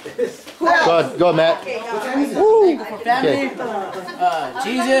 Who else? Go, Matt. Family,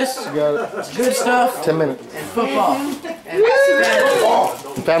 Jesus, good stuff, 10 minutes. and football.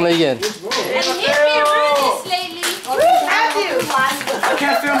 Family again. And he's been rude lately. Matthew. I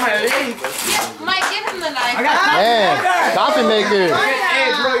can't feel my legs. Mike, give him the knife. I got Man, coffee maker.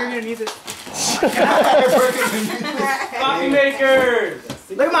 Hey, bro, you're gonna need this. Coffee makers.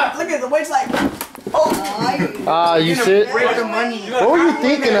 Look at the weight's like. You sit. Break the money. What were you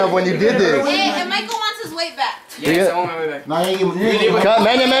thinking of when you did this? Hey, and Michael wants his weight back. Yes, I want my way back. No, you ain't Cut,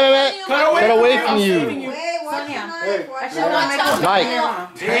 man. Cut away from you. Mike,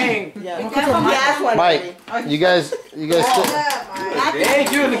 Dang. Mike, you guys. Hey,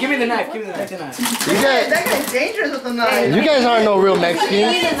 dude, give me the knife. Give me the knife. That guy's dangerous with the knife. You guys aren't no real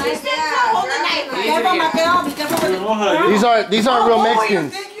Mexicans. Hold the knife. These aren't real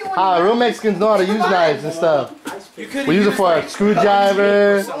Mexicans. Real Mexicans know how to use knives and stuff. We use it for a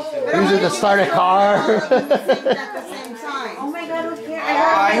screwdriver. Use it to start a car.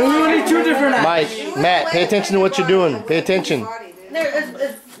 We need 2 different knives. Mike, Matt, pay attention to what you're doing. Pay attention.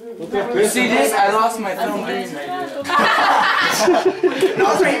 You see this? I lost my thumb during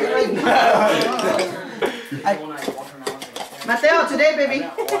Mateo, today, baby.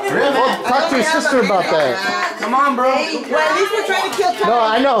 Well, talk to your sister about that. Come on, bro. Well, at least we're trying to kill time. No,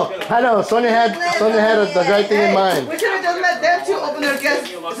 I know. Sonia had the right thing in mind. We should have just let them two open their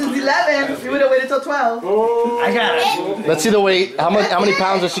gifts since 11. We would have waited till 12. I got it. Let's see the weight. How many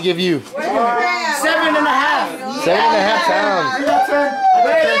pounds does she give you? 7.5. 7.5 pounds.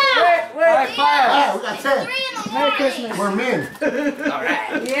 Wait. Ah, we got 10. Merry Christmas. We're men.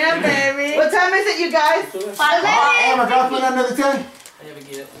 Yeah, baby. What time is it, you guys? Oh my God, put another 10.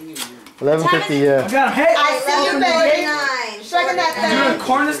 11.50, yeah. I got him. Hey, I see you, baby. Striking that thing. dude,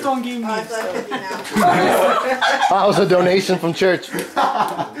 Cornerstone gave me. That was a donation from church.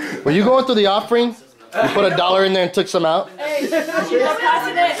 Were you going through the offering? You put $1 in there and took some out?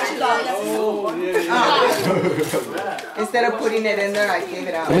 Instead of putting it in there, I gave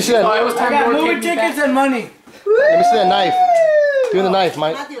it out. Let me see that. I got movie tickets and money. Let me see that knife. Give me the knife,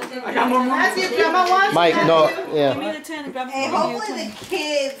 Mike. I got more money. Matthew, grandma wants Mike, no, yeah. Hey, hopefully the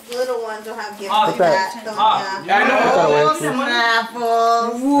kids, little ones, will have gifts What's for that? that. So, Yeah, I know. Oh, some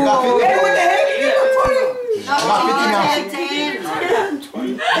apples. We got 50. Hey, what the heck?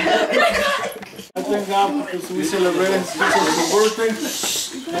 I thank God because we celebrate Jesus' birthday.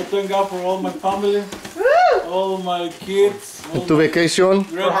 I thank God for all my family, all my kids, all Tu vacation?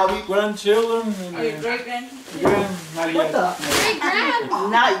 grandchildren, and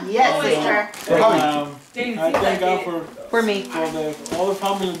Not yet, sister. I thank God For me. for all the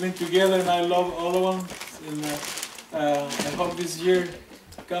family being together, and I love all of them. And I hope this year,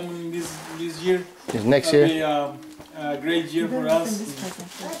 coming this year, Next will year. be a great year for us.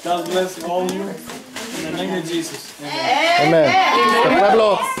 God bless all you. In the name of Jesus. Amen. Amen.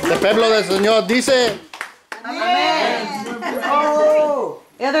 El pueblo del Señor dice. Amen. Oh.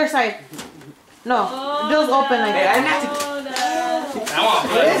 The other side. No. Just open like that.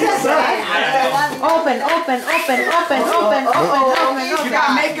 Open. You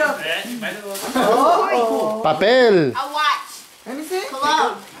got makeup. Papel. a watch. Let me see.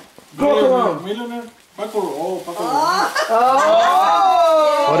 Cologne. Millionaire? Paco.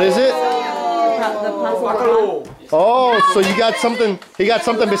 What is it? Oh, so you got something. He got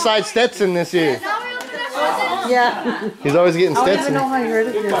something besides Stetson this year. Yeah. He's always getting I don't even Stetson. know how you heard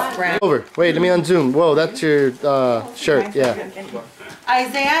of this brand. Over. Wait, let me unzoom. Whoa, that's your shirt. Yeah.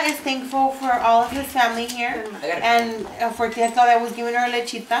 Isaiah is thankful for all of his family here, and for Tia Claudia was giving her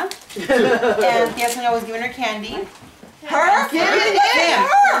lechita, and Tia Sonia was giving her candy. Her? Give it him.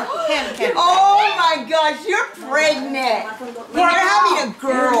 Oh my gosh, you're pregnant. You're having a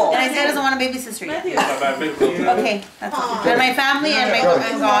girl. And Isaiah doesn't want a baby sister yet. Okay, that's all. And my family and my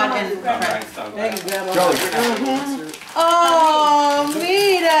and God and friends. Oh,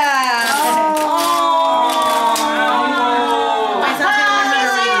 mira. My son's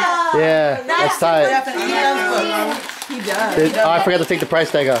gonna Yeah, that's tight. He does. Oh, I forgot to take the price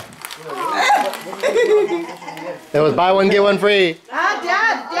tag off. It was buy one get one free.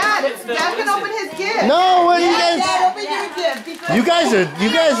 Dad can open his gift. No, what you guys? Open your gift. You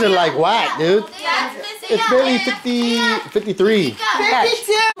guys are like whack, dude. It's barely 53. 52.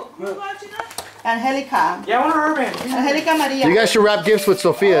 Angelica. Yeah, I want a ribbon. Angelica Maria. You guys should wrap gifts with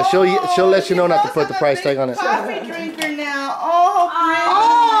Sophia. She'll let you know not to put the price tag on it. Coffee drinker now. Oh,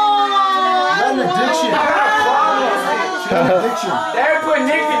 An addiction. An addiction. They put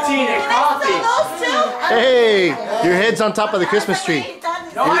nicotine in coffee. Hey, your head's on top of the Christmas tree.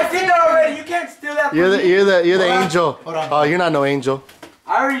 No, I did that already. You can't steal that from me. You're the angel. Oh, you're not no angel.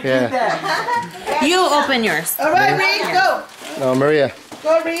 I already Yeah. did that. You open yours. All right, Reed, go. No, Maria.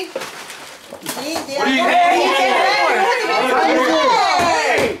 Go, Reed. What do you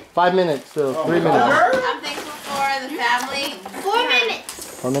Hey! 5 minutes, so 3 minutes. I'm thankful for the family. 4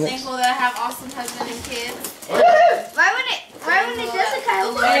 minutes. 4 minutes. Thankful that I have awesome husband and kids. Why would it Jessica? The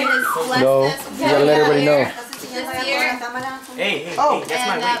Lord has blessed No, us you gotta let everybody know. this year. Hey, Oh, that's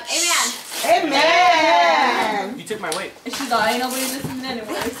my And weight. amen. Amen. You took my weight. She's like, ain't nobody listening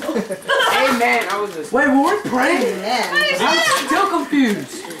anyway, so. Amen. I was just. Wait, we weren't praying. Amen. I'm still confused.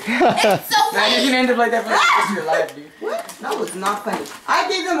 So Man, you can end up like that for the rest of your life, dude. What? That was not funny. I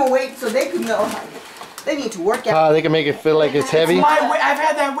gave them a weight so they could know they need to work out. They can make it feel like it's heavy. My weight. I've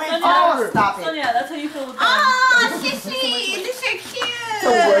had that weight Oh, forever. stop it. Sonia, that's how you feel with them. Oh, Shishi, these are cute. To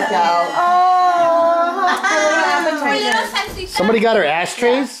work out. Oh, Somebody got her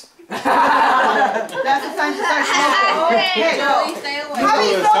ashtrays? that's the time to start smoking. Hey, Joey, stay away.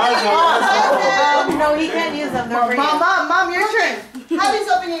 no, he can't use them. Mom, your turn. Hubby's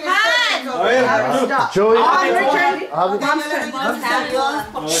opening his present. Joey.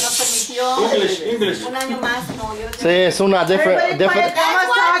 English. Un año más, no, yo Sí, es una different.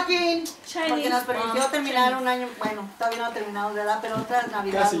 porque nos permitió terminar un año, bueno, todavía no ha terminado de edad, pero otra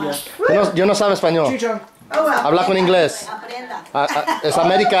Navidad más. Yo no sabe español. Habla con inglés. Aprenda. Es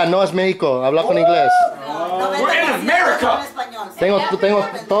América, no es México. Habla con inglés.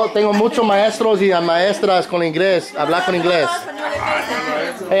 Tengo muchos maestros y maestras con inglés. Habla con inglés.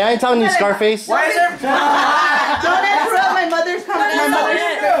 Hey, I ain't telling you Scarface. Don't interrupt my mother's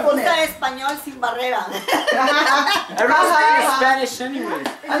Gusta español sin barrera. Everyone's speaking Spanish anyway.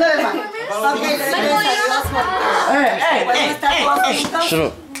 Okay,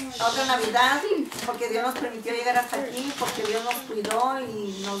 Sure. otra Navidad, porque Dios nos permitió llegar hasta aquí, porque Dios nos cuidó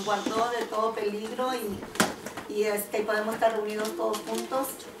y nos guardó de todo peligro y podemos estar reunidos todos juntos.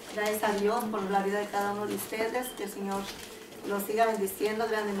 Gracias a Dios por la vida de cada uno de ustedes, que el Señor los siga bendiciendo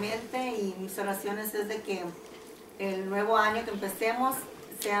grandemente y mis oraciones es de que el nuevo año que empecemos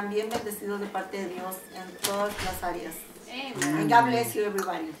sean bien bendecidos de parte de Dios en todas las áreas. And God bless you,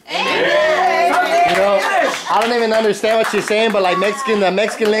 everybody. You know, I don't even understand what you're saying, but like the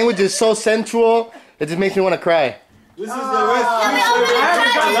Mexican language is so sensual, it just makes me want to cry. This is the West.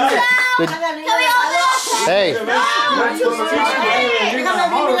 Hey.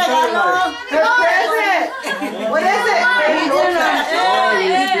 What is it?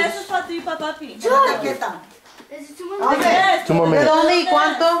 Eso es para ti, papi. Two more minutes. ¿Dónde y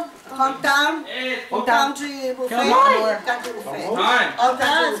cuánto? Hometown, country buffet, country buffet. All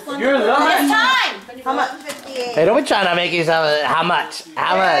country. You're lying. How much? Hey, don't be trying to make yourself. How much?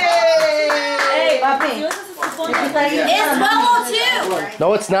 How much? Hey, papi. It's bubble too.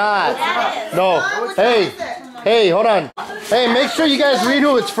 No, it's not. No. Hey, hold on. Hey, make sure you guys read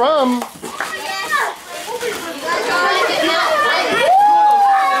who it's from.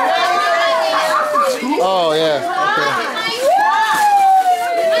 Oh, yeah.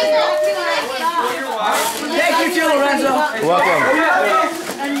 Thank you, Lorenzo. You're welcome.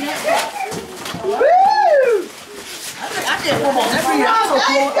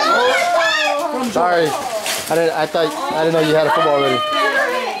 Sorry. I didn't know you had a football already.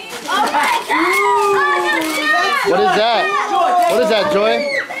 What is that? What is that, Joy?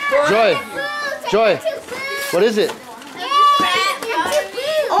 Joy. What is it?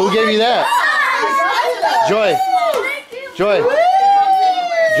 Who gave you that? Joy.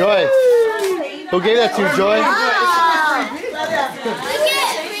 Who gave that to you, Joy?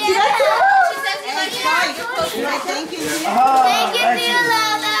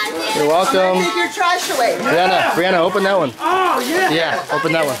 You're welcome. Take your trash away. Brianna, open that one. Oh, yeah. Yeah,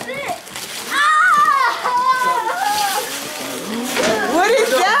 open that one. What is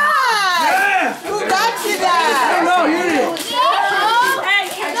that? Who got you that? No, you did.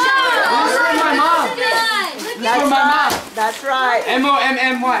 My mom. That's my mom. That's right.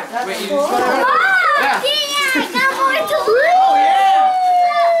 M-O-M-M-Y. Wait, you just Yeah. Oh, yeah.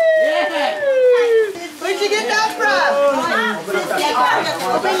 Yeah. Where'd you get that from?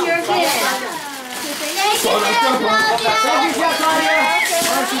 Open your gift. Thank you, Claudia.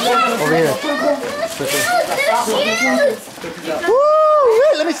 Over here. Woo!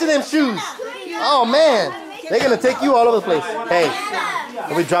 Wait, let me see them shoes. Oh man, they're gonna take you all over the place. Hey,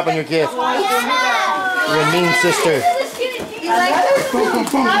 let me drop on your gift. You're a mean sister.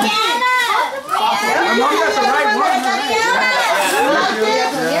 My mom got the right one.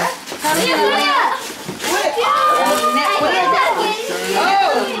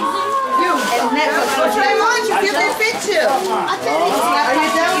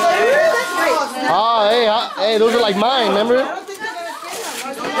 Oh, hey, those are like mine, remember?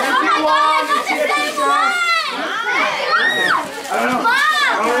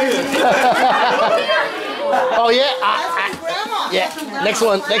 Oh yeah, yeah. Next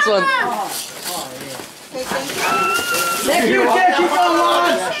one. Thank you, Dad. Keep on.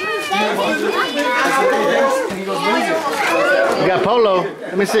 You got Polo.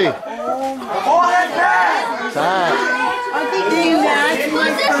 Let me see.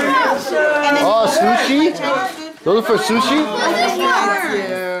 Oh, sushi? Those are for sushi?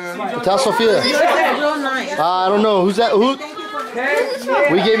 Tell Sophia. I don't know. Who's that? Who?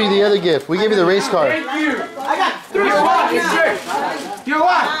 We gave you the other gift. We gave you the race car. Thank you. I got 3 watches. You're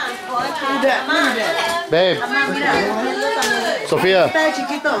what? Babe. Sophia.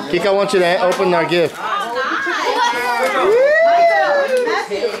 Kika wants you to open our gift.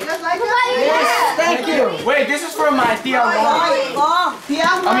 Thank you. Wait, this is for my Tia Juan.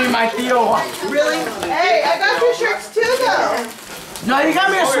 I mean, my Tio Juan. Really? Hey, I got your shirts too, though. No, you got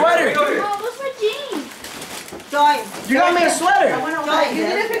me a sweater. Oh, those were jeans. Joy. You got me a sweater. Joy, You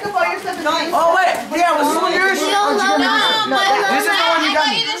didn't pick up all your stuff. Oh wait, yeah, was this one yours? No, This is the one you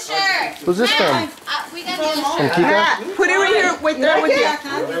got me. the shirt. Who's this from? We got the From Kika? Put it right here, right there with you.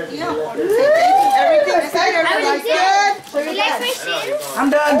 Everything's good. Everything's good. You like my shoes?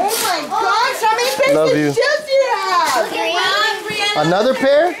 I'm done. Oh my gosh, how many pairs Love of you. shoes do you have? Brianna. Another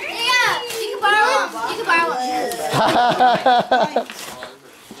pair? Yeah, you can borrow one. You can borrow one.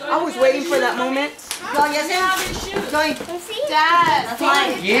 I was waiting for that moment. Joy, yes, Joy. Dad.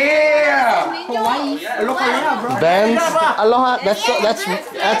 Yeah. Aloha, bro. Bands? Aloha? That's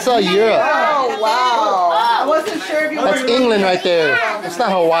Europe. Oh, wow. I wasn't sure if you That's were. England right there. That's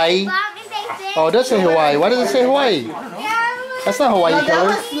not Hawaii. Oh, it does say Hawaii. Why does it say Hawaii? That's not Hawaii No, that color.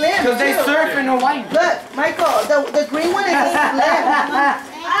 was slim. Because they surf in Hawaii. Look, Michael, the green one is slim.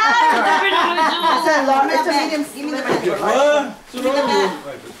 It's a large, it's a medium. Give me the bag. Give me the bag.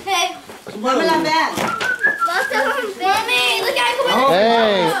 Hey. Dame la bag. Mommy, look at it.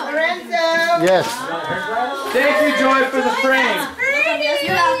 Hey. Lorenzo. Yes. Thank you, Joy, for the frame.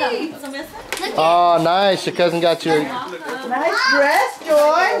 You're welcome. Oh, nice. Your cousin got you. Nice dress,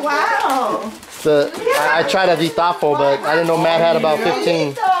 Joy. Wow. I tried to be thoughtful, but I didn't know Matt had about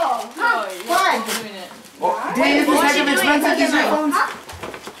 15. Why? Dave, is this expensive, these earphones?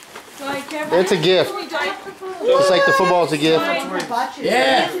 It's a gift. Just like the football's a gift.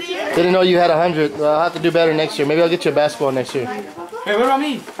 Yeah. Didn't know you had 100. Well, I'll have to do better next year. Maybe I'll get you a basketball next year. Hey, what about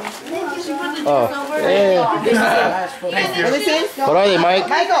me? Oh, yeah. Let me see. What are they, Mike?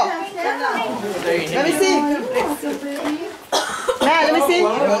 Michael. Let me see. Matt, let me see.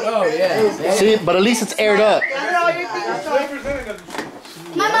 Oh, yeah. See, but at least it's aired up.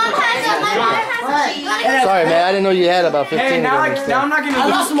 My mom has them. My mom has them. Sorry, man. I didn't know you had about 15. Hey, now I'm not going to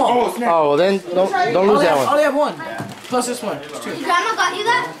lose them all. Oh, well then, don't lose that I one. only have one. Plus this one. It's two. Grandma got you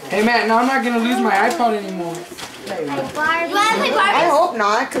that? Hey, Matt, now I'm not going to lose my iPod anymore. You want to play I Barbie? hope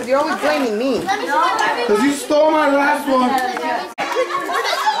not, because you're always blaming me. Let me see my Barbie. Because you stole my last one.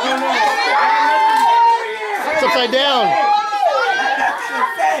 It's upside down.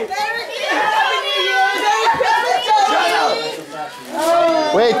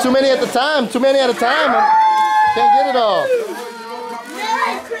 Wait, too many at the time. Too many at a time. Can't get it all.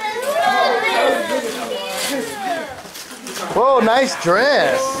 Whoa, nice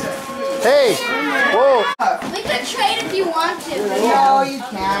dress. Hey, whoa. We could trade if you want to. No, you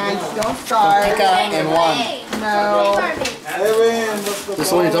can't. Don't start. And one. No. This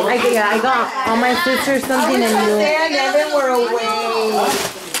is what you're talking about? Yeah, I got all my sisters something and you. Isaiah never were away.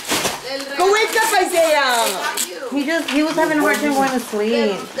 Go wake up, Isaiah. He was having a hard time going to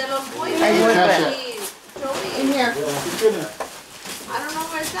sleep. I would, but in here. I don't know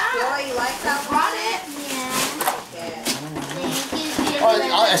where it's at. Joey, you like that? Brought it.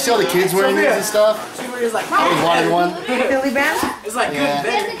 Oh, I see all the kids wearing these and stuff. I always wanted one. Silly band? It's like Yeah.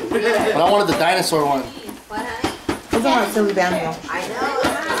 good. But I wanted the dinosaur one. It's not a silly band though.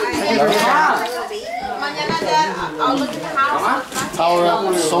 I'll look at the house. Power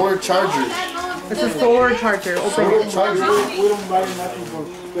up solar charger. It's a solar charger. Open it. Charger. We don't buy nothing for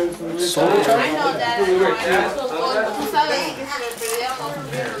Solar charger. I know that. Tú sabes que se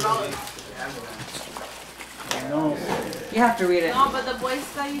You have to read it. No, but the boys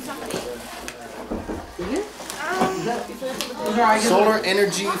tell you something. Solar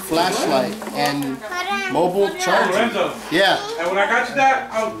energy flashlight and mobile charger. Lorenzo. Yeah. And when I got you that,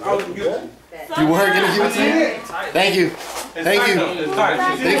 I'll give it. You weren't gonna give it to me? Thank you. Thank you. It's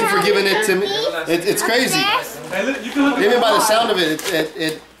time. Thank you for giving it to me. It's crazy. Hey, look, you can look at Even by the sound of it,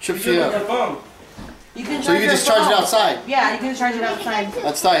 it trips you your up. phone. You can So you can just charge it outside. Yeah, you can charge it outside.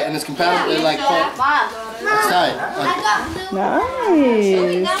 That's tight, and it's compatible. Like, it's tight.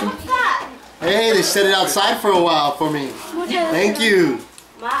 Nice. Hey, they set it outside for a while for me. Thank you.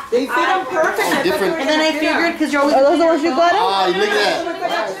 They fit them perfect. Different. And then I figured, because you're always Are those the ones you got? Ah, look at that.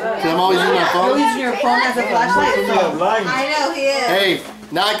 'Cause I'm always using my phone. using your phone as a flashlight. So. I know he is. Hey,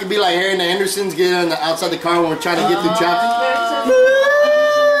 now I can be like Harry and the Hendersons, get on the outside the car when we're trying to get through traffic.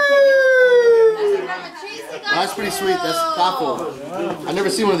 That's pretty sweet. That's thoughtful. I've never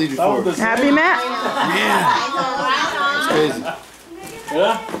seen one of these before. It's Happy, Matt? crazy.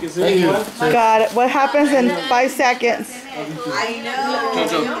 Yeah? You can see Thank you. Got it. What happens in 5 seconds? I know.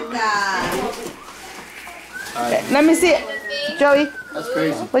 Okay, let me see it. Joey, That's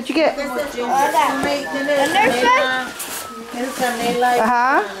crazy. what'd you get? Uh-huh.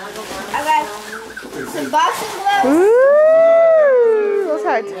 I got some boxing gloves. Ooh, those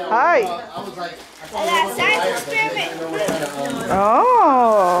are tight. I was like, I got science experiment.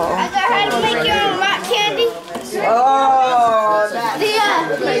 Oh. I got how to make your own rock candy. Oh, that. Yeah,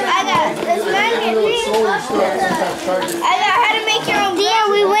 I got this magazine. how to make your own. Yeah,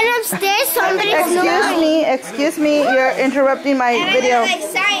 we went upstairs. Somebody's Excuse me, you're interrupting my video. Like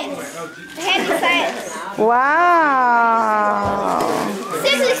science. Heavy science. Wow.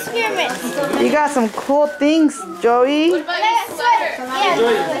 6 experiments. You got some cool things, Joey. Like a sweater. Yeah.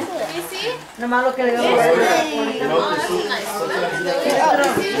 You see? Hey,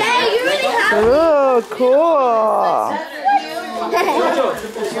 you really have. Oh, cool.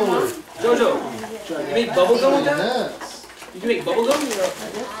 Jojo, you make bubble gum with that? You can make bubble gum?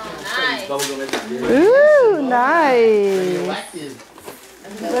 Nice. Bubble gum is Ooh, nice.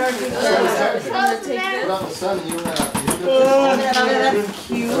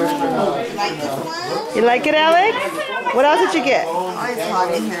 You like it, Alex? What else did you get? Oh, it's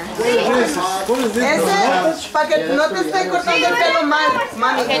hot in here. Ese, para que no te esté cortando el pelo mal,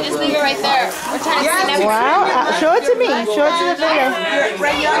 mami. Okay, just leave it right there. We're trying to see next. Wow, show it to me. Show it to the video.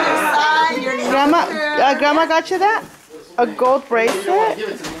 Right here on your side, your Grandma got you that? A gold bracelet?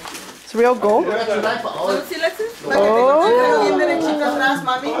 It's real gold? Oh.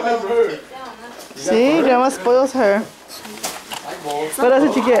 See, Grandma spoils her. What else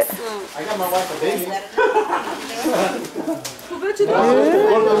did you get? I got my wife a baby.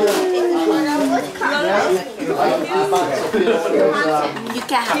 You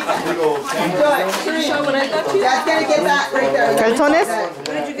can't have Calzones?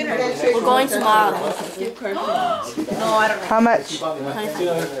 We're going tomorrow. How much?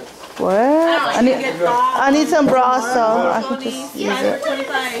 What? I need some bras, so I can just use it.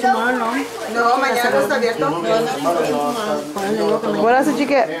 No, mañana está abierto. What else did you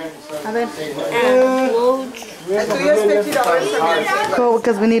get? El tuyo es $50 Cool,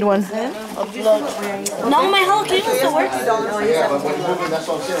 because we need one. No, my whole case is still working. Yeah, but when moving, that's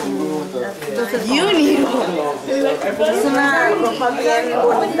what I'm saying. We're moving with the. You need one. Es una ropa bien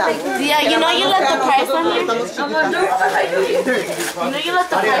bonita. Yeah, you know you left the price on here? You know you left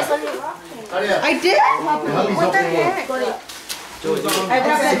the price on here? I did? What the heck? I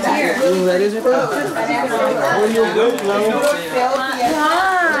brought that here. What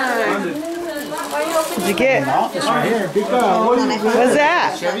did you get? What's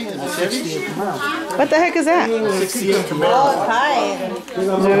that? What the heck is that?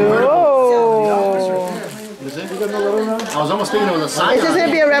 Oh. I was almost thinking it was a sign. This is going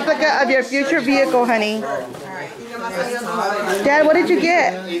to be a replica of your future vehicle, honey. Dad, what did you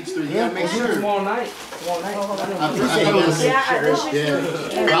get? Yeah, make sure. tomorrow night. I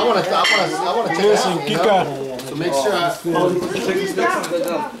want to take this and Kika. So make sure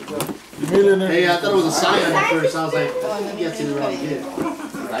Hey, I thought it was a sign at first. I was like, I think he has to do the right kid.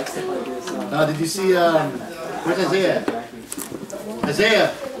 Did you see, where's Isaiah?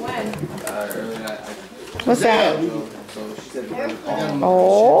 Isaiah! What's that?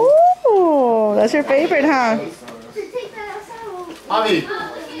 Oh, that's your favorite, huh? Javi,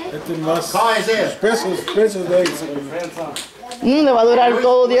 call Isaiah. Le va a durar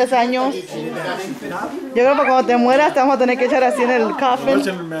todo 10 años. Yo creo que cuando te mueras te vamos a tener que echar así en el coffin.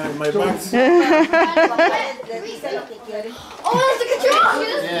 Oh, that's a control!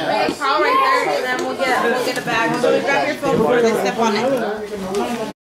 Yeah. Call right there, and then we'll get a bag. So we grab your phone before they step on it.